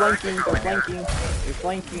 They're flanking. They're flanking. They're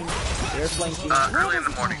flanking. They're flanking. Early in the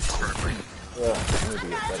morning, preferably. Ugh, I need to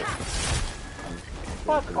get better.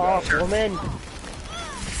 Fuck off, woman.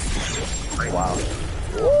 Wow.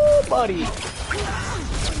 Ooh, buddy.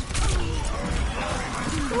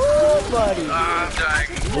 Ooh, buddy. I'm dying.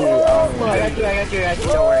 Ooh, I buddy. got you,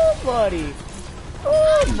 don't worry. Ooh, buddy.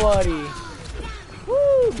 Ooh, buddy.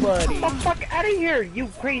 Ooh, buddy. Get the fuck out of here, you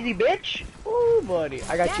crazy bitch! Ooh, buddy.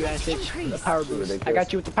 I got you, Antich. The power boost. I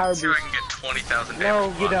got you with the power See if I boost. can get 20,000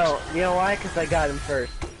 damage. No, you don't. You know why? Cause I got him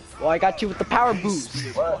first. Well, I got you with the power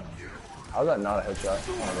boost. What? How's that not a headshot?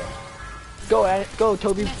 Oh, Go,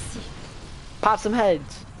 Toby. Pop some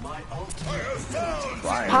heads. Flying.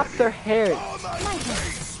 Pop their heads.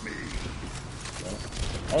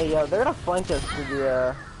 Hey, yo, they're gonna flank us to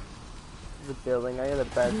the building. I got the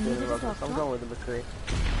best feeling about this. I'm going with the McCree.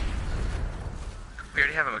 We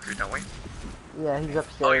already have a McCree, don't we? Yeah, he's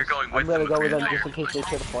upstairs. Oh, you're going with I'm gonna the go with McCree. him just in case they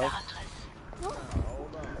trade a point.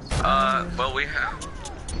 Well, we have.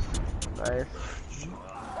 Nice.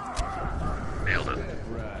 Nailed it.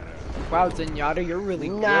 Wow, Zenyatta, you're really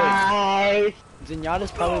Nice! good.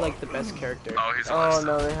 Zenyatta's probably like the best character. Oh, he's the Oh last.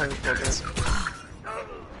 no, they haven't killed him.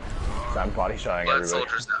 I'm body shotting Blood everybody.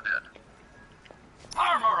 soldier's not dead.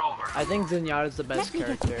 I think Zenyatta's the best Let me get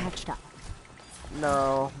you character. patched up.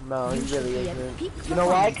 No, he You should really be at isn't. peak You know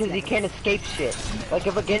why? performance Because he level. can't escape shit. Like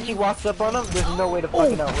if a Genji walks up on him, there's no way to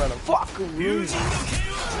fucking outrun him. Fuck you.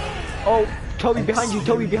 Oh, Toby behind you,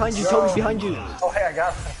 Toby behind you, Toby behind you. Oh, hey, I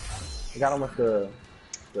got him with the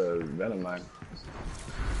venom mine.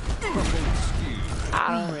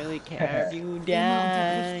 I don't really care if you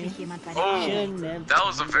die. Oh, Shouldn't have that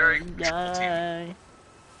was a very good team. die.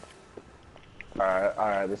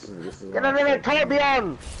 Alright, this is.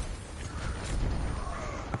 Torbjorn!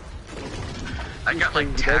 I got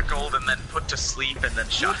like tackled and then put to sleep and then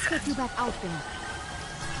shot Let's get you back out there.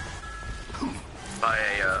 by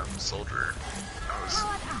a soldier. That was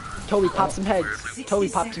Toby pop some heads. Toby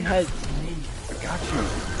pop some heads. I got you.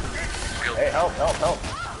 real. Hey, help.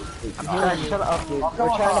 Shut up, dude. We're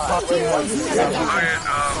trying to pop in one. Okay,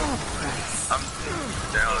 I'm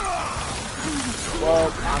down. Well,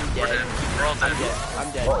 I'm We're dead. dead. We're all dead. I'm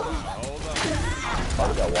dead. Oh,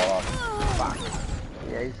 we got wall off.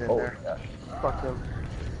 Yeah, he's in Oh, there. yeah. Fuck him.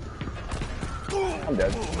 I'm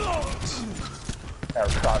dead. I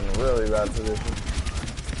was caught in a really bad position.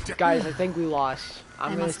 Guys, I think we lost.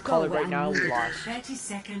 I'm gonna must call go it right where now. I'm We needed. lost. 30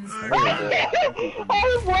 seconds.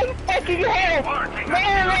 Oh, one fucking head! No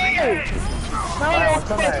way! No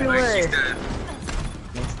fucking way! He's dead.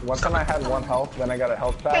 One time I had 1 health, then I got a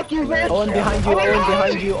health pack. Fuck you, bitch! Owen behind you, Owen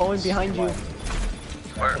behind you, Owen behind you.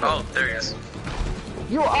 Where? Oh, there he is.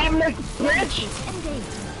 You omelet bitch!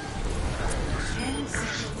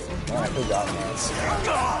 Oh, I forgot, man.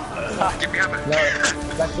 Get behind me. No,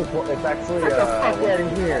 it's actually, Get the fuck out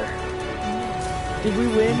of here! Did we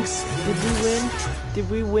win? Did we win? Did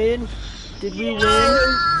we win? Did we win?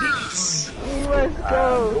 Let's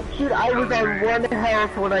go! Dude, I was on 1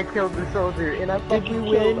 health when I killed the soldier, and I fucking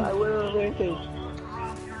we killed. win? I went on rampage.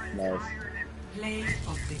 Nice. Play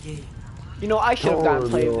of the game. You know, I should have gotten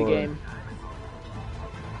play of the Lord. game.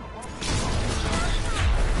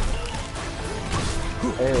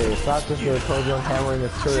 Hey, stop just the Torbjorn hammering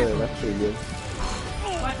his turret. That's pretty good.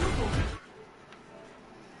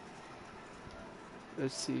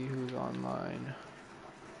 Let's see who's online.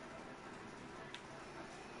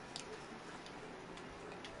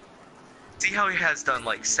 See how he has done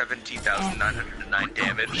like 17,909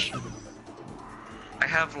 damage?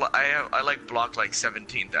 I like blocked like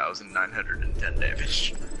 17,910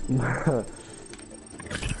 damage.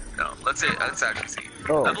 No, let's actually see.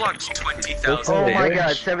 Oh. I blocked 20,000 Oh my damage.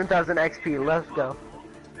 god, 7,000 XP, let's go.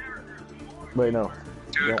 Wait, no.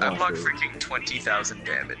 Dude, Don't I want blocked to. freaking 20,000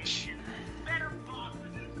 damage.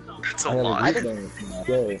 That's a I lot. have a good thing.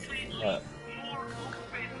 Yay. Alright.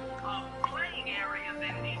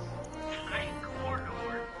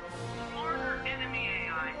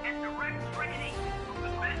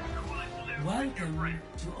 Welcome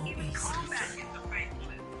to Oasis.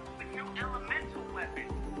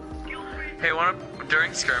 Hey,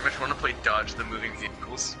 during skirmish, wanna play dodge the moving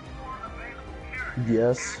vehicles?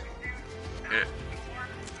 Yes. Yeah.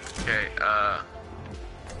 Okay,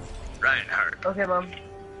 Reinhardt. Okay, Mom.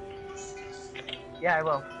 Yeah, I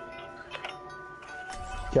will.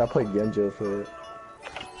 Yeah, I played Genjo for it.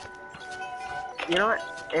 You know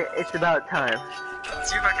what? It's about time. Let's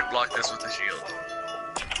see if I can block this with the shield.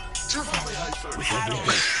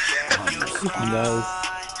 Nice.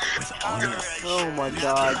 Oh my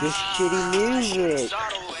god, this shitty music!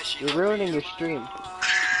 You're ruining your stream.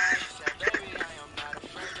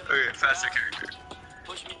 Okay, faster character.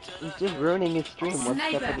 It's just ruining his stream one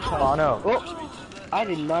step at a time. Oh no. Oh! I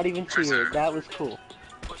did not even see her. That was cool.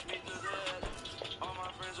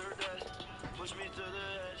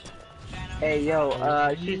 Hey, yo,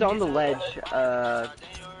 she's on the ledge.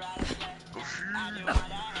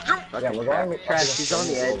 Yeah, we're going Trash, she's on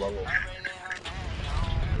the edge.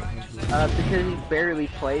 Because he barely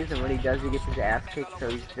plays, and when he does, he gets his ass kicked, so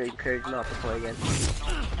he's encouraged not to play again.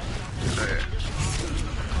 Okay.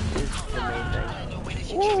 It's the main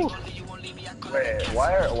thing. Woo! Wait,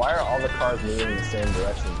 why are all the cars moving in the same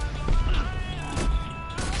direction?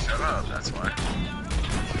 Shut up, that's why.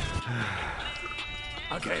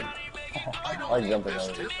 Okay. I like jumping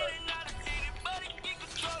over these cars.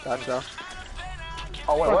 Gotcha.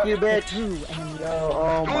 Oh wait, Fuck what? you, bitch! No.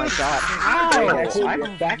 Oh my god. Wait, Ow! actually,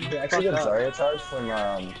 I'm back you the actually fuck get up. Zarya charge from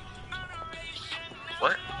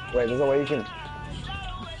What? Wait, there's a way you can.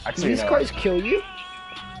 Actually, these no. cars kill you?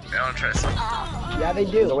 I want to try some. Yeah, they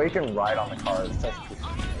The do. way you can ride on the cars.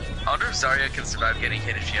 I wonder if Zarya can survive getting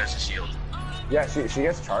hit if she has a shield. Yeah, she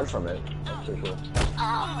gets charged from it. That's pretty cool.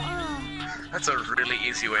 That's a really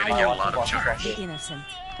easy way to get a lot of charge. The innocent.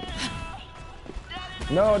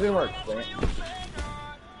 No, it didn't work. Dang it.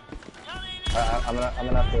 I'm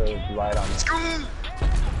gonna have to ride on this.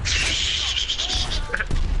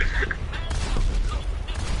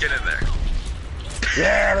 Get in there.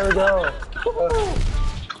 Yeah, there we go.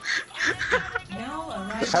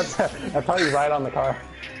 That's how you ride on the car.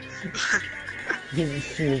 You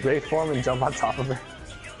race for him and jump on top of it.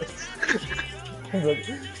 It's like,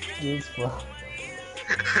 useful.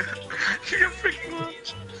 You're freaking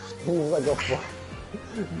launch. He's like, go for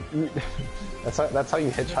That's how you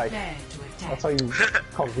hitchhike. That's how you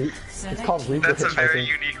it's called Reaper That's a very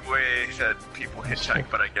hitchhiking. unique way that people hitchhike,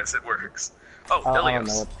 but I guess it works. Oh, I don't Ilios.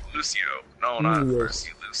 know. Lucio. No, not Ilios.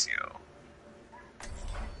 Mercy. Lucio.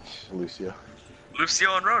 Lucio.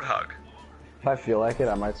 Lucio and Roadhog. If I feel like it,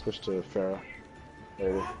 I might switch to Pharaoh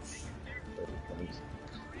later.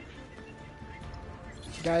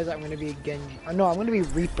 Guys, I'm gonna be Genji. Oh, no, I'm gonna be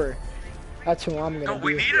Reaper. That's who I'm No, gonna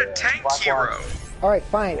we be. need a tank Black hero. Alright,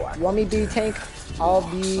 fine. You want me to be tank? I'll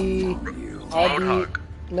be... Roadhog.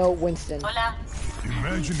 No, Winston. Hola.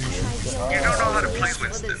 Imagination. You don't know how to play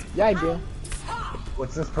Winston. Yeah, I do.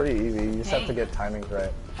 Which is pretty easy. You just have to get timings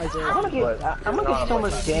right. Isaiah. I'm gonna get so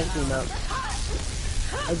much dancing up.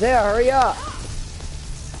 Isaiah, hurry up!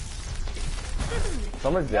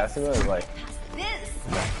 Summer's dancing mode is like.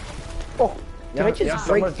 Oh, did I just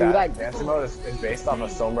break Summer's through that? dancing mode is based off a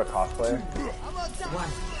Sombra cosplayer.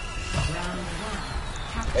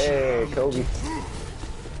 Hey, Kobe.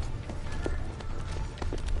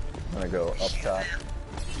 I'm gonna go up top.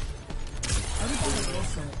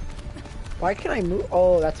 Why can't I move?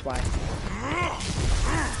 Oh, that's why.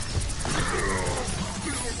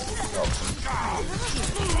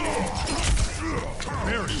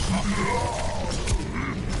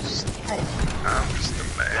 I'm just a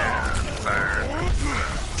man.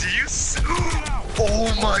 Do you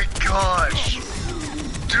Oh my gosh!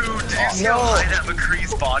 Dude, did you see how high that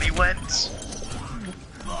McCree's body went?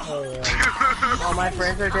 All my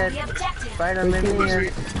friends are dead. Spider-Man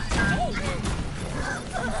here.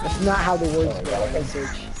 That's not how the words go.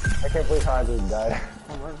 Message. I can't believe how I just died.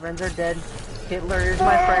 All my friends are dead. Hitler is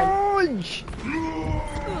my friend. Orange!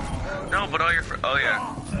 No, but all your friends. Oh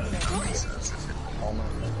yeah. Oh my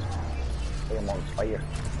god. I'm on fire.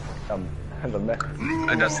 The mech.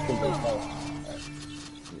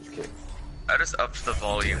 I just upped the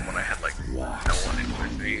volume when I had like no one in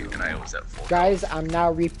with me, and I was at full. Guys, I'm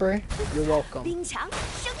now Reaper. You're welcome. 冰墙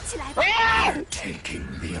升起来吧！ Taking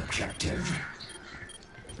the objective.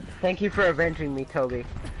 Thank you for avenging me, Toby.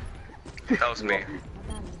 That was me.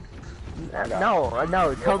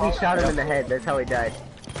 No, Toby shot him in the head. That's how he died.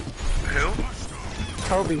 Who?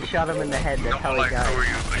 Toby shot him in the head. That's No, how he like, who died. are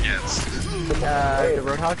you against? The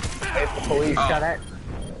Roadhog. Hey, the police. Shot at.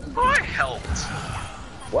 I helped.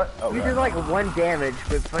 What? Oh, You right. did like 1 damage,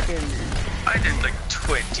 but fucking. I did like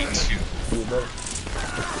 22. You did.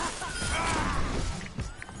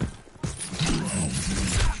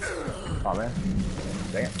 Oh man.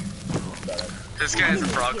 Dang it. This guy has a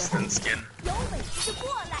frog skin. 有本事就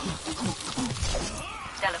过来！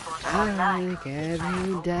 Teleporter online. Look at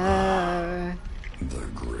me die. The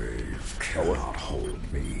grave cannot hold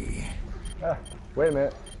me. Ah, wait a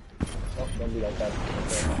minute. Oh, don't be like that.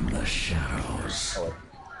 From the shadows. Oh, wait.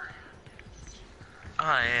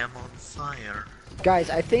 I am on fire. Guys,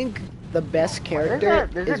 I think the best character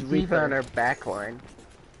There's is a diva on Reaper. our backline.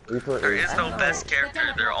 Reaper There is. is no best character.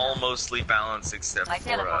 They're all mostly balanced except My for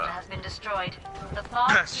teleporter has been destroyed. The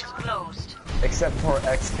box is closed. Except for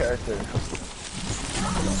X character.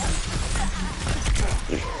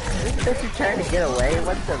 This bitch is trying to get away.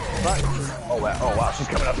 What the fuck? Oh wow, she's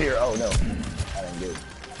coming up here. Oh no. I didn't do it.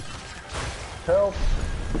 Help!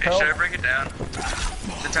 Hey, should I break it down?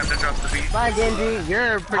 Is it time to drop the beat? Bye, Genji.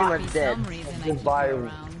 You're pretty much dead. Just by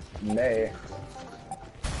May.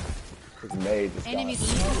 May just Enemy got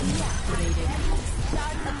deactivated.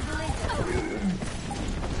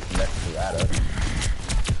 next to that up.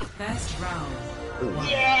 First round.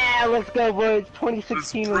 Yeah, let's go, boys.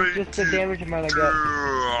 2016 was just the damage amount I got.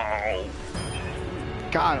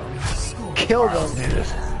 Got him. Killed him.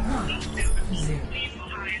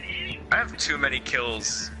 I have too many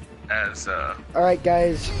kills as Alright,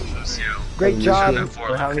 guys. Lucio. Great job.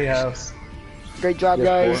 How many have? Great job,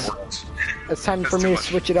 guys. Four. It's time for That's me too to much.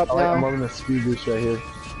 switch it up I'm now. loving the speed boost right here.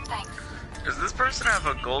 Does this person have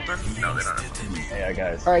a golden? No, they don't have. Yeah,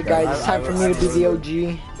 guys. Alright, guys, it's time for me to be the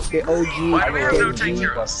OG. The OG. Why do we have no OG. tank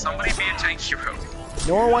heroes? Somebody be a tank hero.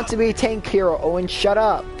 No one wants to be a tank hero. Owen, shut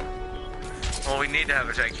up. Well, we need to have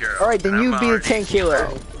a tank hero. Alright, then And you I'm be a already tank hero.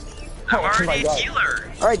 I'm Oh my already a God.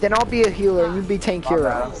 healer. Alright, then I'll be a healer and you be tank My bad,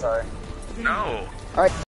 hero. I'm sorry. No.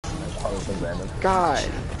 Alright, I was so random. God.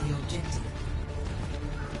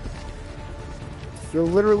 You're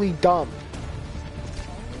literally dumb.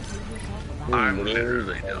 I'm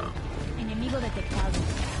literally dumb. Enemigo detectado.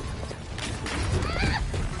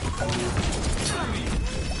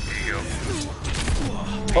 There you go.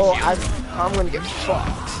 Oh, I'm gonna get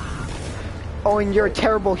fucked. Oh, and you're a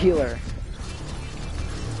terrible healer.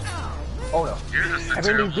 Oh no. You're just a I mean,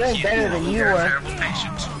 terrible he's doing healer. better than you You're a were. terrible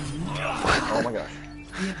patient. Oh my gosh.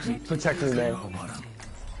 Protect me, man.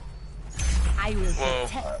 I will Whoa.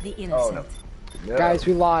 protect the Oh innocent. no. No. Guys,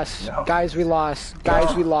 we lost. No. Guys, we lost.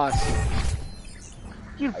 Guys, we lost.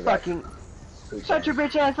 You I got fucking shut your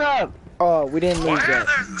bitch ass up. Oh, we didn't Why lose are yet.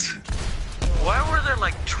 Why were there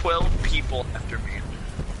like 12 people after me?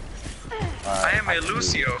 I am a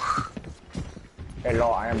Lucio.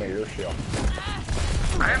 Hello, I am a Lucio.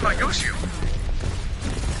 I am a Lucio.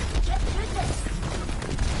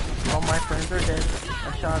 All my friends are dead.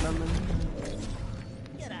 I shot them.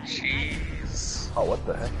 Jeez. Oh, what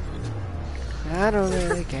the heck? I don't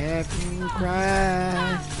really care if you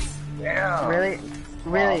cry. Damn. Really?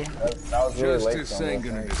 Really? That was really late. Justice so I'm ain't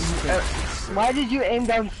gonna listening. Why did you aim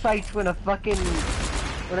down sights when a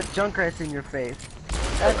Junkrat's in your face?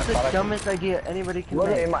 That's the dumbest idea anybody He can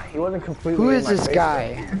wasn't, make. he wasn't completely Who in is my this face,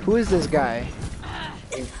 guy? Who is this guy?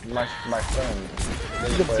 though. He's my friend.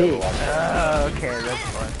 He's a bitch. Oh, okay, that's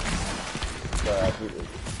fine.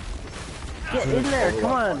 Get in there,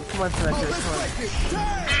 come on, Symmetra, come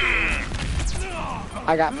on.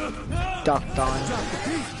 I got ducked on.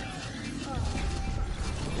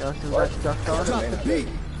 Yo, so that's ducked on.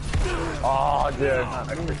 Oh, dude.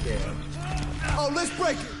 I appreciate it. Oh, let's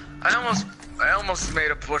break it. I almost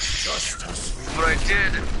made a push, but I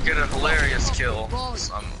did get a hilarious kill.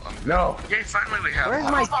 So I'm No. yay! Finally, we have. Where's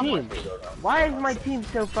my team? Why is my team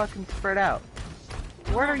so fucking spread out?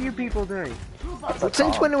 What are you people doing?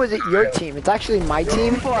 Since when was it your team? It's actually my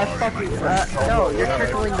team. People are fucking, no, you're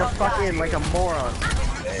trickling the fuck in like a moron.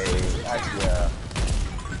 Hey, actually,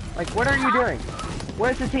 Like, what are you doing?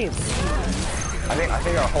 Where's the team? I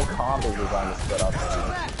think our whole comp is designed to split up.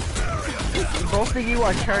 Both of you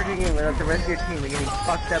are charging in without the rest of your team and getting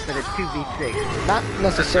fucked up in a 2v6. Not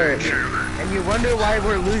necessarily. True. And you wonder why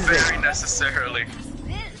we're losing. Very necessarily.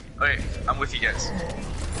 Wait, I'm with you guys.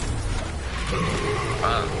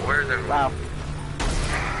 Where's everyone? Wow.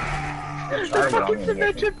 The fucking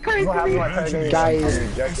Symmetra's crazy. Guys.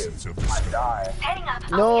 I die. Heading up.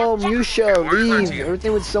 No, Musha, Where's our leave. team?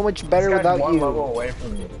 Everything was so much better This guy's without one level you. away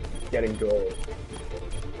from getting gold.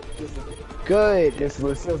 Good. This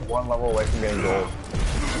Lucio's one level away from getting gold.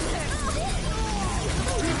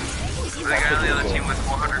 The guy on the other team with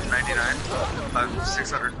 499,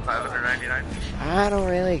 600, 599. I don't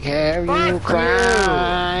really care if you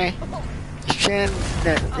cry. Shouldn't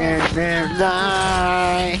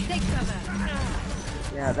lie.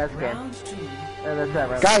 Yeah, that's good. That's that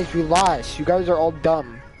right. Guys, we lost. You guys are all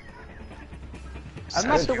dumb. I'm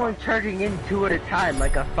not the one charging in two at a time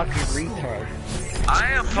like a fucking retard.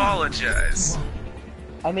 I apologize.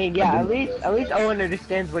 I mean, yeah, at least Owen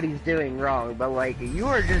understands what he's doing wrong, but like, you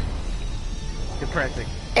are just depressing.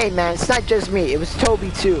 Hey man, it's not just me. It was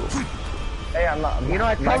Toby too. Hey, I'm not. You know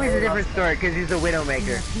what, Toby's a different story because he's a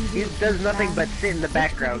Widowmaker. He does nothing but sit in the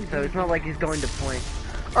background, so it's not like he's going to point.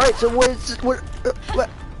 All right, so what?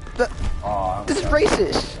 Aw, This is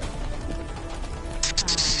racist.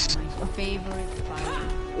 Favorite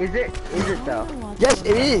fight. Is it? Is it though? Yes,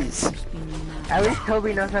 it is. At least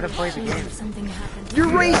Toby knows how to play the game. Something happened. You're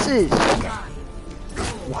racist.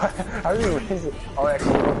 What? How do you raise it? Oh,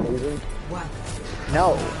 actually, you're amazing.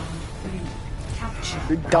 No.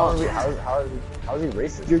 You're dumb. How is he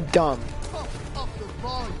racist? You're dumb.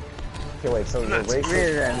 Okay, wait, so the Really racist.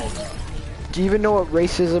 then. Do you even know what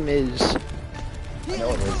racism is? I know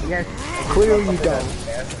what racist Yes. Clearly you don't.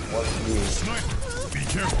 Be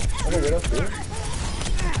careful.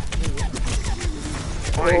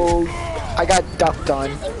 Oh, I got ducked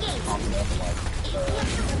on.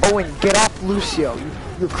 Owen, get off Lucio.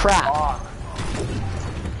 You're crap.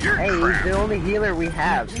 You're Hey, he's crap. the only healer we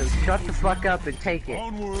have, so shut the fuck up and take it.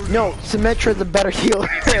 No, Symmetra's the better healer.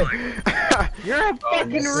 You're a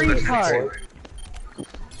fucking retard.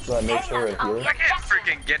 So I make sure we're here. I can't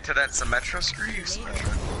freaking get to that Symmetra screen.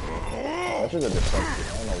 Symmetra. That's just a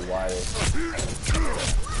defensive. I don't know why.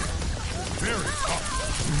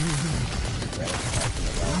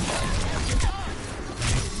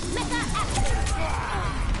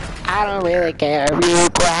 I don't really care if you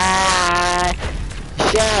cry.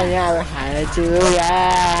 Should never had to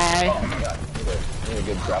lie. Need a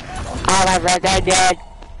good drop. All my friends are dead.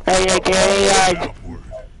 Are you kidding?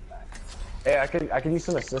 Hey, I could use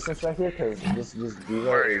some assistance back here because this diva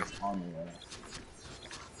Where are you? is on me right now.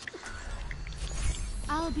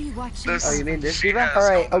 I'll be watching. This, Oh, you mean this she diva? has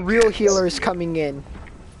Alright, a golden real pants. healer is coming in.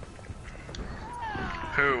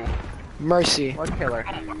 Who? Mercy. What killer?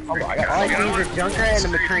 Oh, I got All I You know see what? is a Junker and a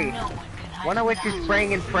McCree. One of which is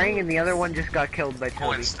spraying and praying, and the other one just got killed by Toby.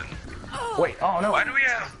 Winston. Wait, oh no. Why do we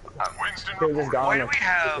have? Could've just gone Why on do we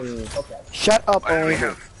have? Okay. Shut up, Why do we Owen.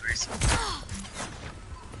 have three?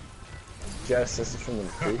 Jet assistance from the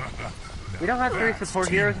crew. We don't have 3 support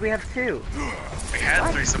heroes, we have 2. We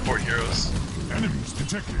had 3 support heroes. Enemies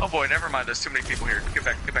detected. Oh boy, never mind. There's too many people here. Get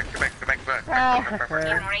back, get back, get back, get back, get back. You're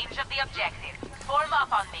in range of the objective. Form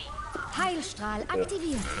up on me. Heilstrahl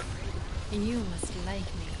aktiviert. You must like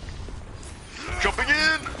me. Jumping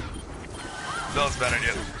in. That was a bad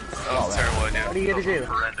idea. That was a terrible idea. What are you gonna do?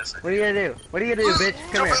 Horrendous. What are you gonna do? What are you gonna do, bitch?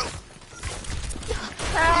 Come here.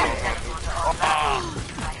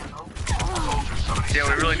 Yeah,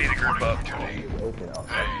 we really need to group up. Open up.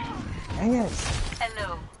 Dang it.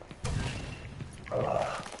 Hello.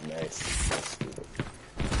 Nice.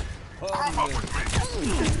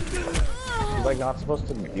 He's like not supposed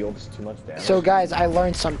to deal too much damage. So guys, I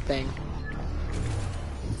learned something.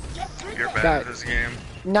 You're bad Guys. at this game.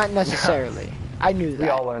 Not necessarily. I knew We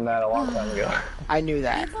all that. learned that a long time ago. I knew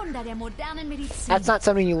that. Wunder der modernen Medizin. That's not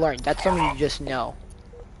something you learned. That's something you just know.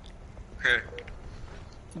 Okay.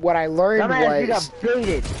 What I learned Dumbass, you was... got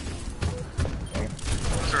baited.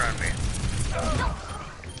 Who's around me?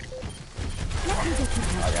 Let me get you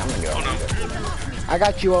help. Okay, I'm gonna go. Oh no. I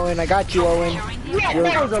got you, Owen. I got you, Owen. Yeah,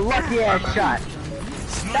 that was a lucky ass shot.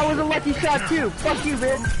 That was a lucky shot too. Fuck you,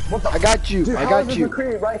 bitch. I got you. Dude, I how got is you. this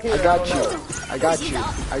McCree right here? I got don't you. know. I got you.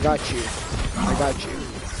 I got you. I got you.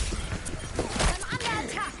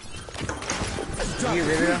 You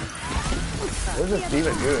really know? What is this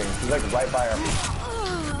diva doing? She's like right by her.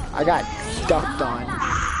 I got ducked on.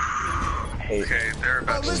 Hey, Okay, they're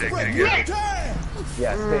about to Let's take it break again. it. Damn.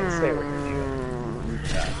 yeah, stay with her.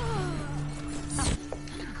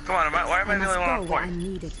 Come on, why am I the only one on Go where I'm point?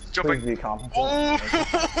 needed. Please Jumping. be competent. Oh!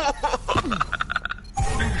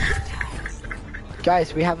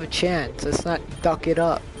 Guys, we have a chance. Let's not duck it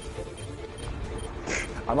up.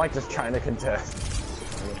 I'm like just trying to contest.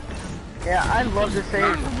 Yeah, I love to say.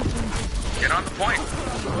 Get on the point.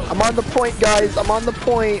 I'm on the point, guys. I'm on the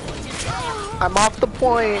point. I'm off the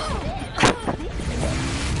point.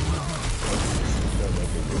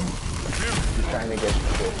 Just trying to get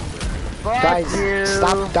people. Fuck Guys, you.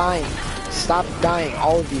 stop dying. Stop dying,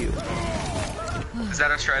 all of you. Is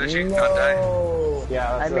that a strategy? Not die. No.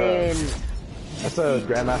 Yeah, I that's mean, that's a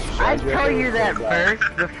grandmaster I'd strategy. tell you that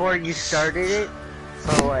first before you started it.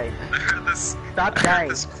 So like, I heard this. Stop I heard dying.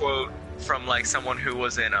 this quote from like someone who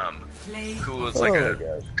was in who was like Oh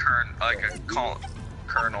a my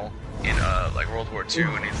colonel in like World War II,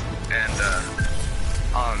 and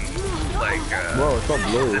on like Whoa, it's all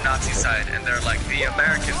blue. the Nazi side, and they're like the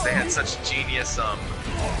Americans. They had such genius I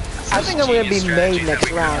think I'm gonna be made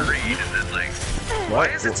next round. Read, and then, like, why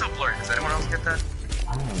is it so blurry? Does anyone else get that?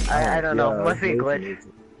 I don't know. Must be a glitch.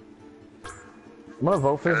 I'm gonna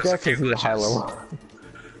vote for this guy There's a few because he's a high glitches. level.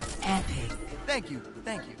 Thank you.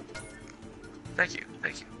 Thank you. Thank you,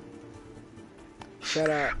 thank you. Shut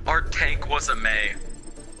up. Our tank was a May.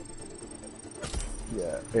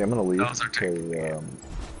 Yeah. Hey, I'm gonna leave That was our tank. because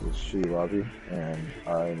it's shitty lobby and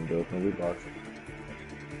I'm going to loot box.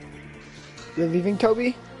 You're leaving,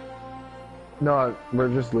 Toby? No, we're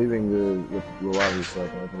just leaving the lobby so I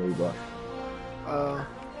can open the loot box.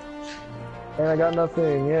 And I got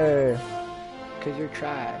nothing, yay! Cause you're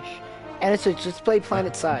trash. And it's just play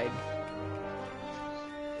Planet Side.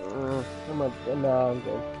 No, I'm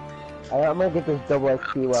good. I'm gonna get this double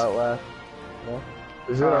XP out last.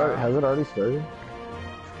 Is it has it already started?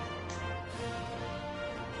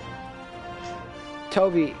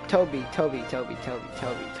 Toby.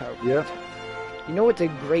 Yeah. You know what's a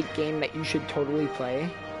great game that you should totally play?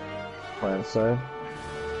 Planet side?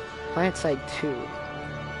 Planet Side 2. Yeah.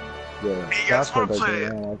 Hey, you that's guys want what to I play?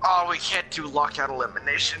 did, yeah. Oh, we can't do lockout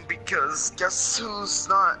elimination because guess who's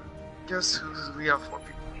not? Guess who's? We have 4 people.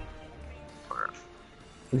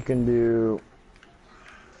 You can do.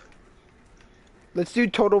 Let's do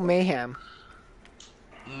Total Mayhem.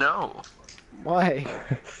 No. Why?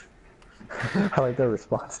 I like that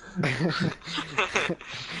response. Now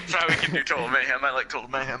we can do Total Mayhem. I like Total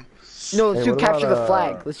Mayhem. No, let's Hey, do what Capture about, the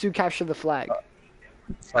Flag. Let's do Capture the Flag.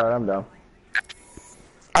 Alright, I'm down.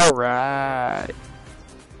 Alright.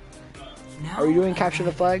 Are you doing capture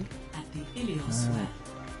the flag?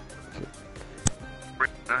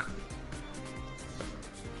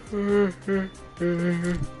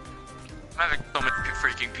 I'm having so many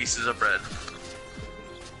freaking pieces of bread.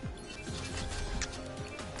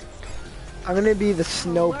 I'm gonna be the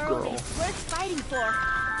snow girl.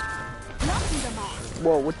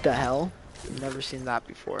 Whoa, what the hell? Never seen that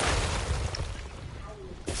before.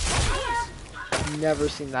 Never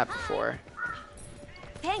seen that before.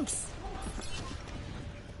 Thanks.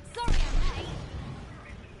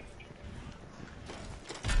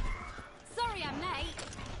 Sorry, I'm late.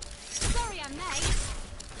 Sorry, I'm late.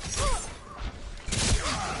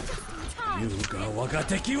 Yuga waga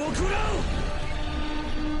teki wo kurau!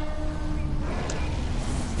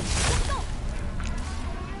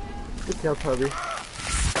 Good kill, Toby.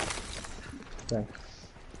 Thanks.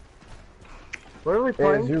 What are we Hey,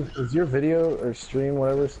 playing? is your video or stream,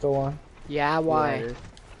 whatever, still on? Yeah, why?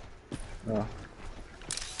 No.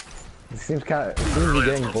 It seems to be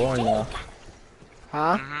getting boring now.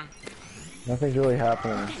 Huh? Nothing's really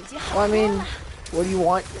happening. Well, I mean, what do you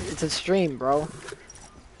want? It's a stream, bro.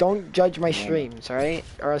 Don't judge my streams, alright?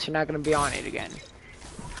 Or else you're not gonna be on it again.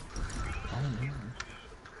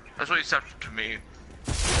 That's what you said to me.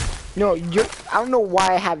 No, I don't know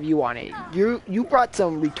why I have you on it. You brought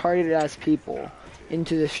some retarded ass people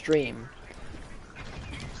into the stream.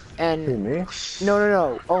 And Who, me?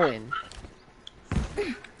 no, Owen.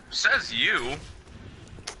 Says you.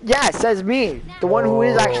 Yeah, it says me, the one who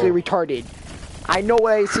is actually retarded. I know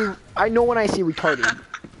what I see. I know when I see retarded.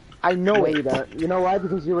 I know You it. don't. You know why?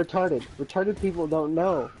 Because you're retarded. Retarded people don't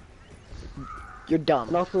know. You're dumb.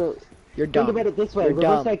 And also, You're dumb. think about it this way. You're Reverse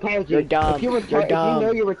dumb. psychology. You're dumb. If you're, You're dumb. if you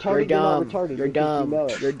know you're retarded, You're you're not dumb. retarded. You're because dumb. You know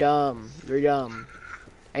it. You're dumb. You're dumb.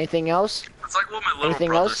 Anything else? It's like what my little Anything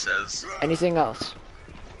brother else? says. Anything else?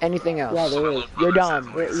 Anything else? Yeah, there is. You're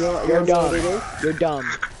dumb. You're dumb. You're dumb.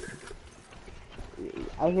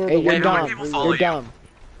 I hear Hey, the you're Hey, how many dumb. people follow You're you? dumb.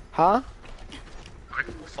 Huh? How many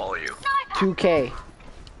people follow you? 2K.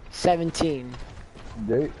 17.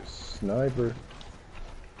 Date sniper.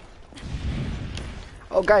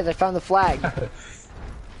 Oh, guys, I found the flag. I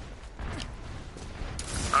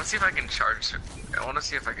want to see if I can charge it. I want to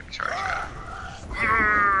see if I can charge it.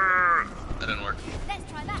 That didn't work.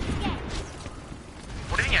 Let's try that again.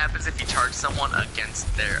 What do you think happens if you charge someone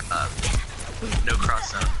against their no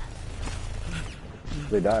cross zone?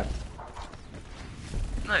 They die.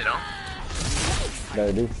 No, they don't.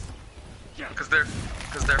 They do. Because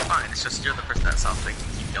they're fine. It's just you're the person that stops they can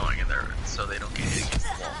keep going and they're so they don't get hit against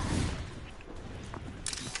the wall.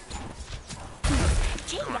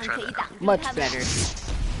 I wanna try that. Much better.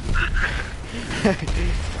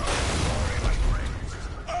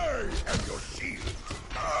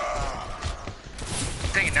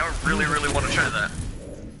 Dang it! Now I really want to try that.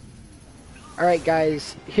 Alright,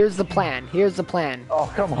 guys, here's the plan. Here's the plan.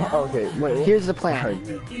 Oh, come on. Okay, wait. Here's the plan.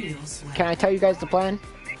 Can I tell you guys the plan?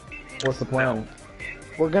 What's the plan?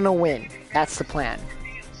 We're gonna win. That's the plan.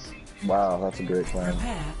 Wow, that's a great plan.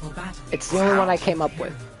 It's the only one I came up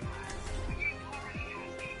with.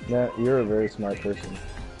 Yeah, you're a very smart person.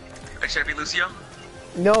 Should I be Lucio?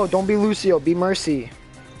 No, don't be Lucio. Be Mercy.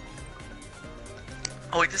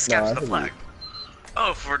 Oh wait, this is No, capture I the think flag.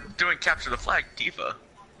 Oh, if we're doing capture the flag, Diva.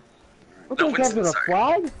 What No, the capture Winston, the sorry.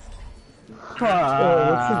 flag?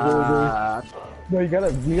 No, you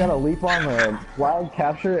gotta leap on the flag,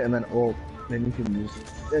 capture it, and then ult. Then you can just.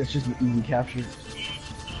 It's just an easy capture.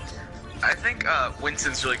 I think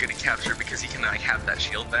Winston's really good at capture because he can like have that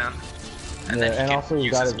shield down, and Yeah, then he and can also he's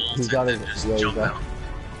use got his his- ult he's got and then his- just yeah, he's jump got- out.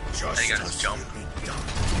 And he got his jump.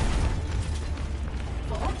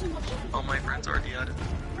 All my friends already at it.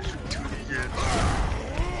 What are you doing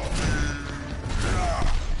again?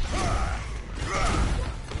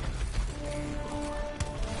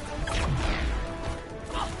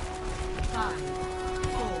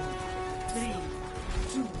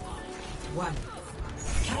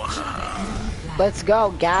 Let's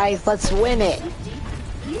go, guys. Let's win it.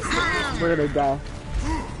 We're gonna die.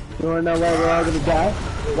 You wanna know why we're all gonna die?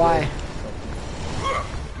 Why?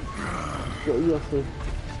 You'll see.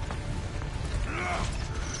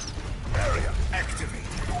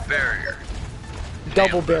 Barrier.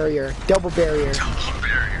 Double barrier. Double barrier. Double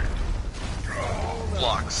barrier.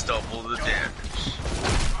 Blocks double the damage.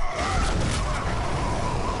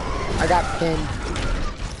 I got pinned.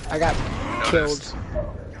 I got killed. Noticed.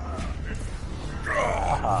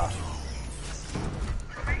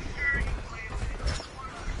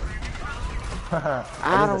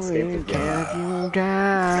 I don't really care if you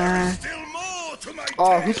die.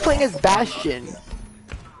 Oh, who's playing as Bastion?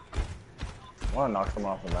 I wanna knock them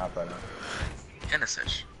off the map right now.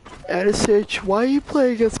 Innocent. Anisitch, why are you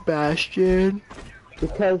playing as Bastion?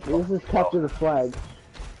 Because this is capture the flag.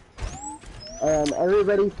 And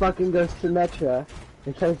everybody fucking goes Symmetra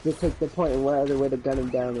and tries to take the point, and what other way to gun him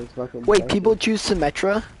down is fucking... Wait, people choose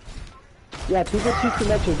Symmetra? Yeah, people choose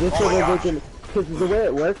Symmetra just so that they can... Because the way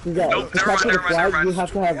it works is that Nope, to capture the flag, you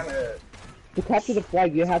have to have... To capture the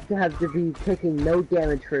flag, you have to be taking no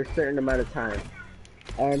damage for a certain amount of time.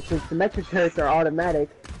 And since Symmetra turrets are automatic,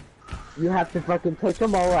 you have to fucking take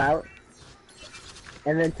them all out,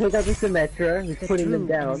 and then take out the Symmetra, who's putting them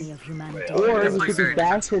down. Or you could do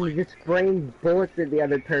bash and just spraying bullets at the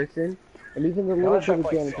other person, and even the little bit of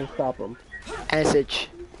damage will stop them. Anisitch.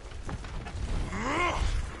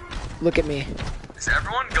 Look at me. Is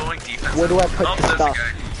everyone going defensive? Where do I put the there's a stuff?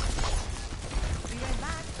 guy.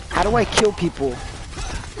 How do I kill people? Wait,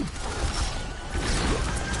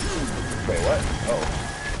 what?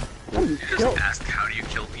 Oh. Just ask, how do you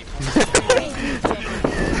kill people?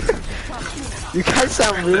 You guys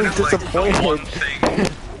sound really disappointed. Like, one thing.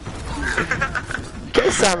 You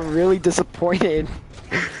guys sound really disappointed.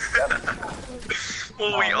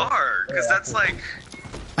 Well, we are, because that's like...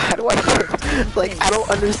 How do I, like, I don't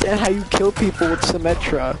understand how you kill people with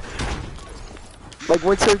Symmetra. Like,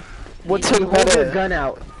 what's her Hold your meta? gun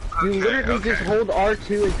out. You literally okay. just hold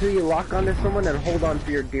R2 until you lock onto someone and hold on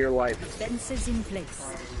for your dear life. Fences in place.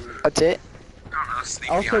 That's it? I don't know,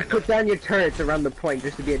 sneak Also, behind put them. down your turrets around the point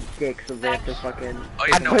just to be a dick so they have to fucking... Oh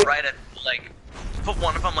yeah, I no, put- right at, like... Put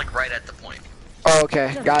one of them, like, right at the point. Oh,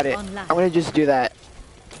 okay, got it. I'm gonna just do that.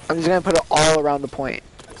 I'm just gonna put it all around the point.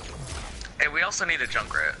 Hey, we also need a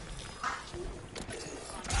Junkrat.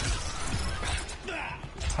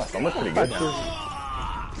 Someone's pretty good now.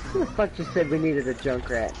 Who the fuck just said we needed a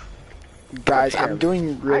Junkrat? Guys, I'm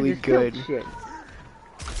doing really I just killed good. shit.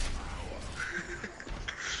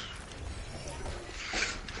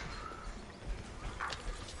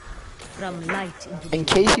 From light into In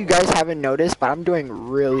case you guys haven't noticed, but I'm doing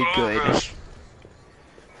really good.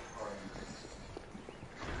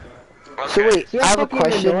 So wait, See I how have a fucking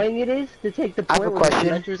question. annoying it is to take the I have point a when the question.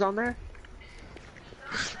 adventures on there?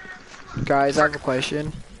 Guys, I have a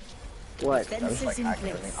question. What? fences in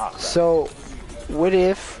place. So, what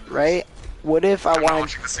if, right? What if I I'm not wanted...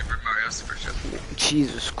 watching the Super Mario Super Show.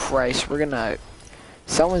 Jesus Christ, we're gonna...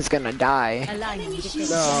 Someone's gonna die. Aligning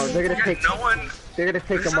defense. No, they're gonna take. No one... They're gonna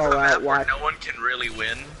take This is them all a map out. where Watch. no one can really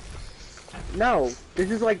win. No,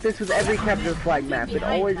 this is like this with every capture the flag map. It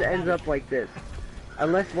always ends up like this,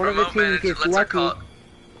 unless one of the Remote teams manage, gets let's lucky, call...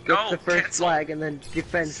 gets No, the first cancel. flag, and then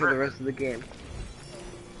defends for the rest of the game.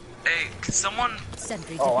 Hey, can someone...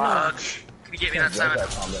 Sentry Oh, wow. deployed. Can you get me that salmon?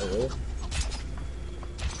 combo, really?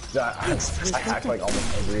 I hack like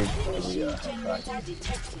almost every headshot.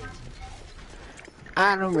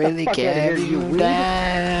 I don't really fuck outta care here, if you you weeb.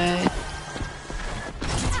 die.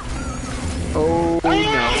 Oh no.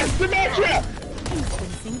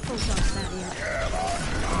 Distancing photon barrier.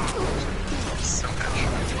 So much.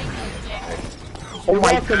 Oh my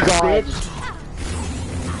welcome, god. bitch.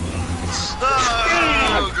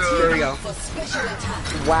 Oh, There good. we go.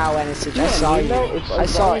 Wow, Anisitch, I saw you. I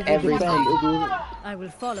saw everything. I will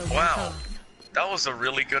follow my Wow. path. That was a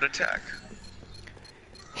really good attack.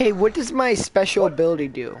 Hey, what does my special ability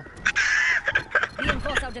do?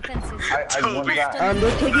 Reinforce our defenses. I won that.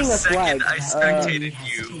 They're taking The a flag. second I spectated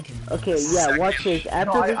you. Okay, yeah, watch this.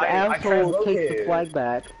 After No, this I asshole takes the translocated. flag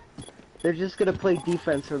back, they're just gonna play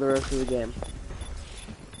defense for the rest of the game.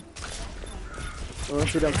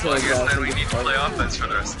 Unless we don't kill Well, I his guess ass. then we need to play offense for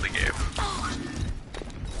the rest of the game.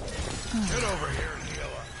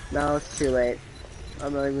 No, it's too late.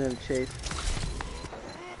 I'm not even gonna chase.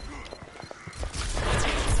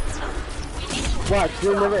 Watch,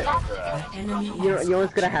 you'll never. You know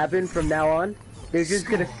what's gonna happen from now on? They're just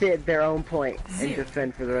gonna sit at their own point and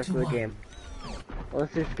defend for the rest of the game.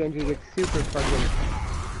 Unless this Genji gets super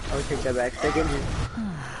fucking. I'll take that back.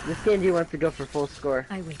 This Genji wants to go for full score.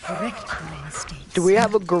 I will correct my mistakes. Do we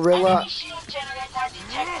have a gorilla? Enemy shield generator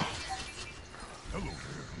detected.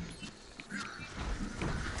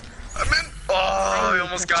 I'm in. Oh, I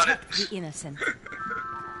almost got it. The innocent.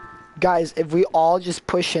 Guys, if we all just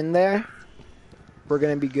push in there, we're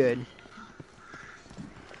gonna be good.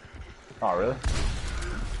 Oh, really?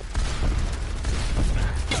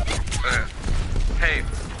 Hey,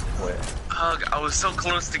 Wait. Hug, I was so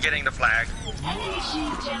close to getting the flag. Enemy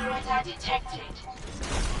shield generator detected.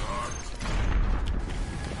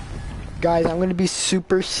 Guys, I'm gonna be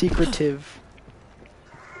super secretive.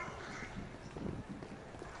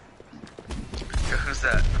 Who's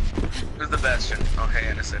that? Who's the Bastion? Oh,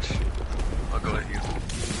 hey, Anisitch. I'll go with you.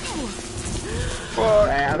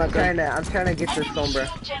 Alright, I'm trying to get this Sombra.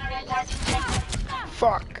 Shield generator detected.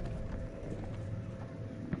 Fuck.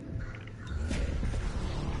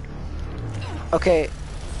 Okay.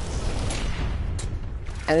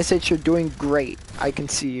 And it says you're doing great. I can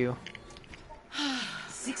see you.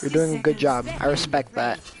 You're doing a good job. I respect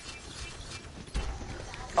that.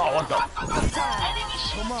 Oh, what the?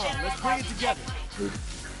 Come on, let's play it together.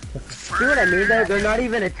 See what I mean though? They're not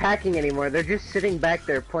even attacking anymore. They're just sitting back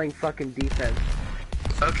there playing fucking defense.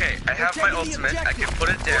 Okay, I have my ultimate. I can put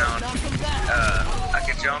it down. I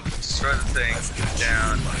can jump, destroy the thing,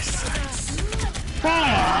 down.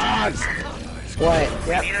 Fuck! What?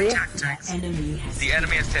 We Yep, need see? a tactics. The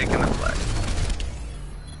enemy has taken the flag.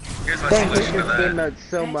 Here's my Thank solution to this game that. mode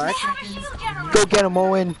so much. Go get him,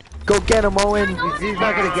 Owen. Go get him, Owen. He's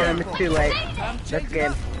not gonna get him, it's too late. That's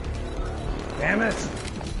game. Damn it!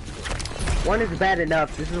 One is bad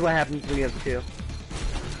enough. This is what happens when you have two.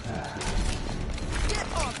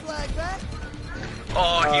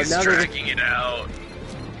 Oh, he's now they're dragging it out.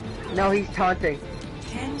 No, he's taunting.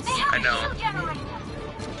 I know.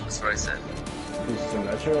 That's what I said. Is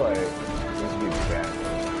Symmetra like supposed to be bad?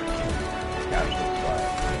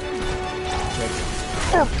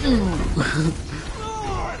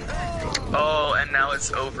 Oh, and now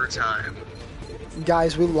it's overtime.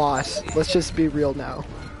 Guys, we lost. Let's just be real now.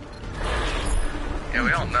 Yeah,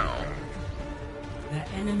 we all know. The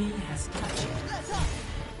enemy has captured.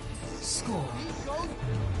 Score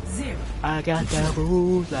 0. I got the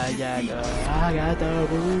moves, I got the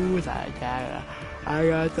moves, I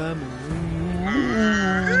got the moves.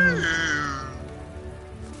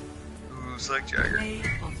 Who's like Jagger? Play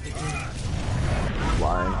of the game.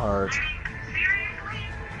 Lionheart.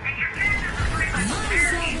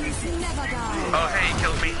 Oh, hey, he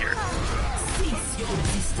killed me here. Cease your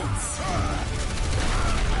resistance.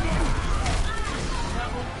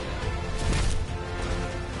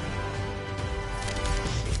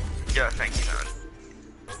 Yeah, thank you, man.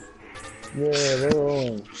 Yeah, they're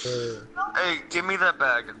rolling. Sure. Hey, give me that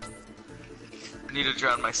bag. I need to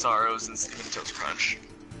drown my sorrows in Cinnamon Toast Crunch.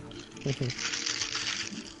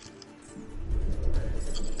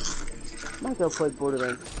 Might go play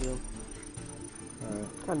Borderlands 2.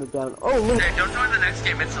 Kind of down. Oh, look! Hey, don't join the next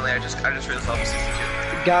game instantly. I just realized level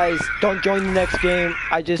 62. Guys, don't join the next game.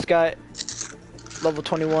 I just got level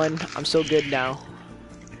 21. I'm so good now.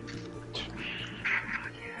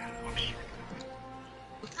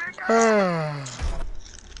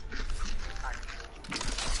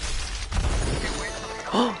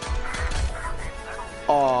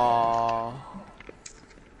 Aww.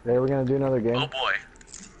 Hey, we're gonna do another game. Oh boy.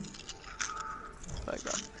 My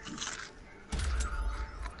God.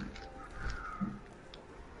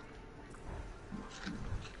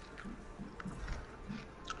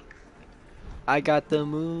 I got the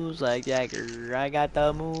moves like Jagger. I got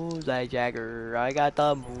the moves like Jagger. I got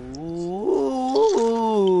the moves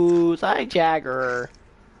like Jagger.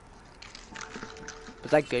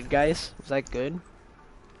 Was that good, guys? Was that good?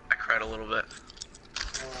 I cried a little bit.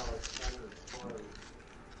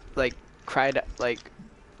 Like, cried, like,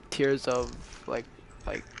 tears of, like,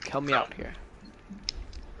 help me out here.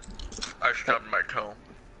 I stubbed my toe.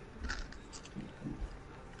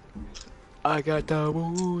 I got the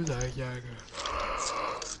moves like Jagger.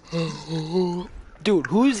 Dude,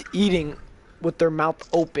 who's eating with their mouth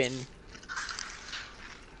open?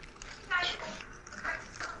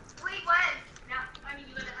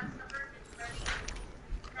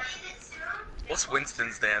 What's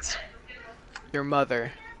Winston's dance? Your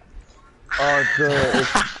mother. Oh,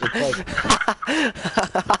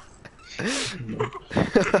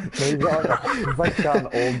 he's like got an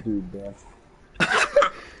old dude dance.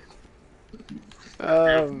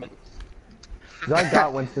 I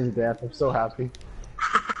got Winston's dance. I'm so happy.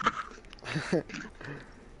 Man.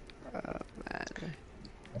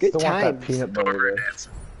 I Good still want that times. peanut butter. Torgrim There. dance.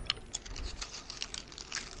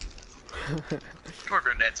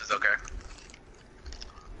 Torgrim dance is okay.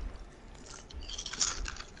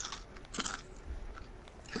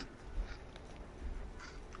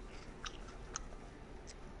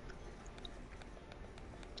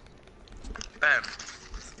 Man,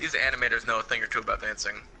 these animators know a thing or two about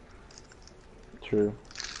dancing. True.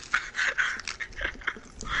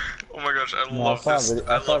 Oh my gosh, I No, love this.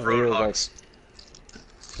 I love Roadhogs.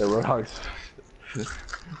 The Roadhogs.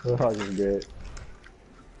 Roadhogs is great.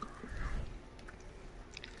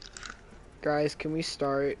 Guys, can we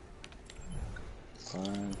start?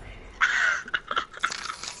 Fine.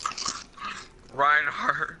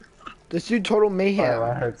 Reinhardt. Let's do Total Mayhem. Oh,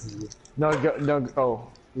 that hurts. No, no. Oh,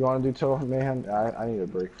 you want to do Total Mayhem? I need a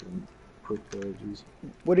break from quick jeez.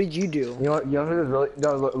 What did you do? You know what? You know who's really?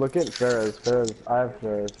 No, look at Farrah's. I have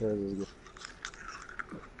Farrah's. Farrah's is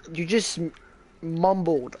good. You just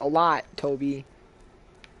mumbled a lot, Toby.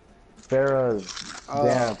 Farah's Oh.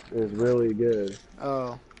 dance is really good.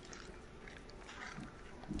 Oh.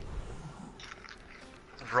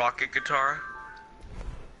 Rocket guitar.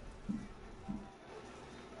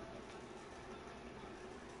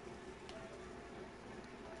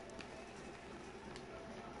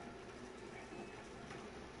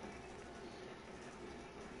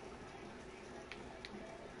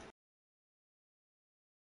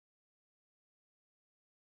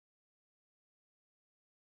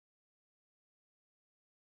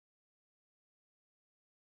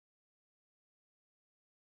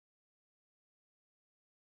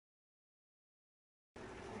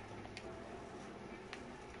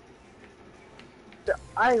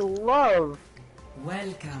 I love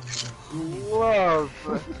Welcome.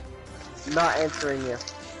 not answering you.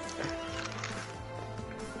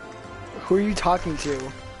 Who are you talking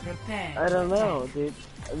to? Prepare. I don't to know, attack. dude.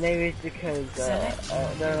 Maybe it's because,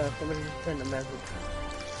 no, somebody just sent a message.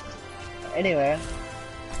 Anyway.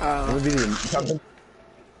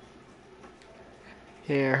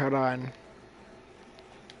 Here, hold on.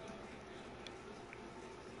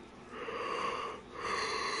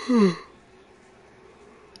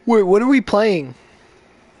 Wait, what are we playing?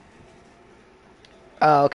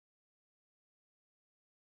 Oh, okay.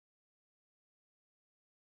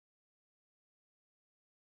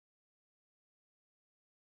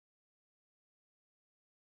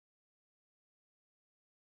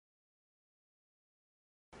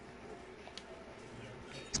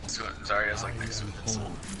 Zarya's like next to it.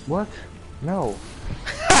 What? No.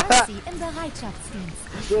 Taxi im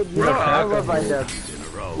Bereitschaftsdienst. Dude, you know, I love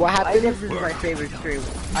iDubbbz. What happened? iDubbbz is my favorite stream.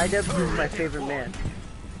 iDubbbz is my favorite man.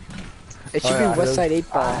 It should be Westside 8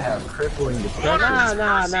 I Ball. have crippling depression.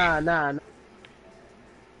 Nah.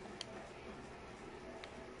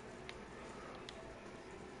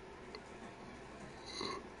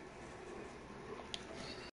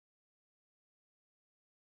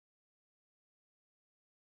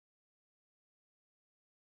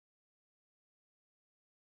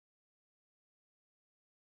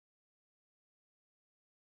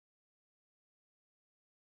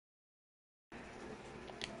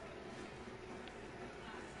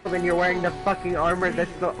 When you're wearing the fucking armor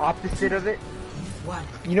that's the opposite of it.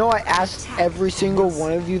 You know, I asked every single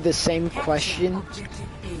one of you the same question. I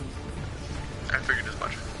figured as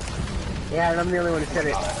much. Yeah, and I'm the only one who said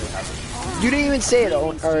it. You didn't even say it,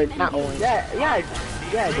 Owen, or not Owen. Yeah, I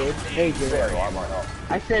did. Hey, dude.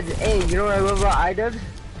 I said, hey, you know what I love about iDubbbz?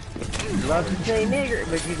 Love to say nigger,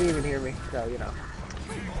 but you didn't even hear me, so, you know.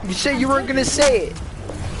 You said you weren't gonna say it.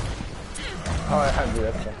 Oh, I have to do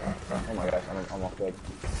that. Oh my gosh, I'm off good.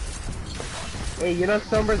 Hey, you know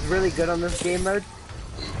Sombra's really good on this game mode?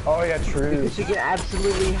 Oh yeah, true. Because she can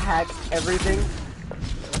absolutely hack everything.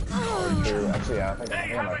 True. Actually, yeah, I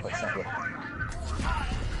think I might play Sombra.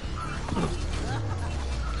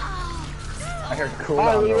 I heard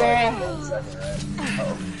cooldown for like 1 second,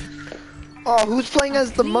 right? Oh, who's playing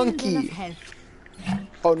as the monkey?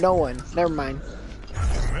 Oh, no one. Never mind.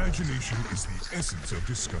 Imagination is the essence of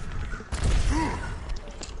discovery.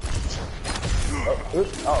 Oh,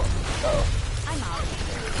 oops. Oh. I'm out.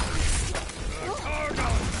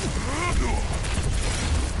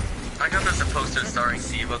 I got this a poster starring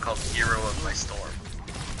Diva called Hero of My Storm.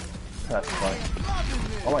 That's funny.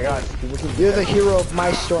 Oh my gosh. You're the hero of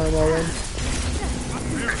my storm, Owen.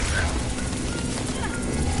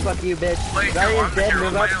 Fuck you, bitch. Wait, no, Zarya's I'm the dead, hero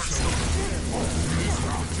of move my up. own storm.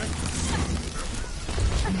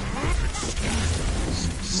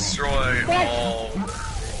 Destroy all.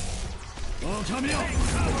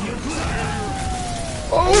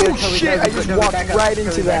 Oh shit, I just walked right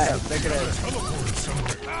into that.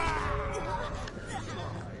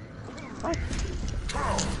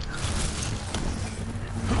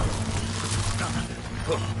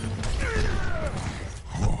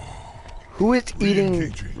 Who is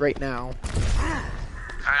eating right now?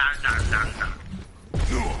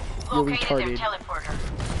 You're Located their retarded. teleporter.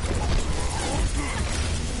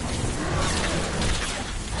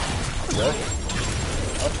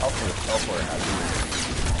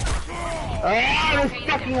 Ah, this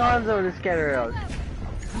fucking Hanzo and the scatter arrows.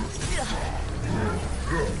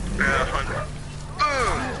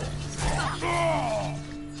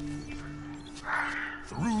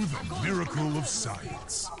 Through the miracle of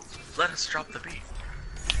science. Let us drop the beat.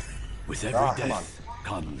 With every death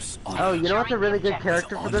comes honor. Oh, you know what's a really good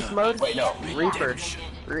character for this mode? Wait, no. Reaper.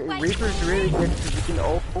 Reaper's really good because you can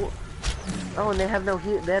ult. Oh, and they have no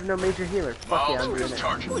major healers. Fuck yeah, I'm doing it.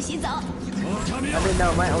 I mean,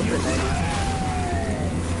 no, my ult's at 90.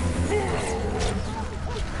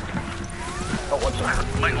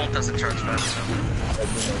 My ult doesn't charge fast enough.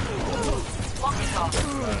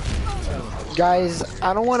 Guys,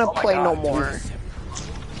 I don't want to play no more.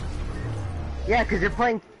 Yeah, because you're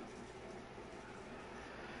playing.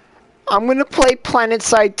 I'm gonna play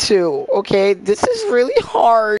PlanetSide 2, okay? This is really hard.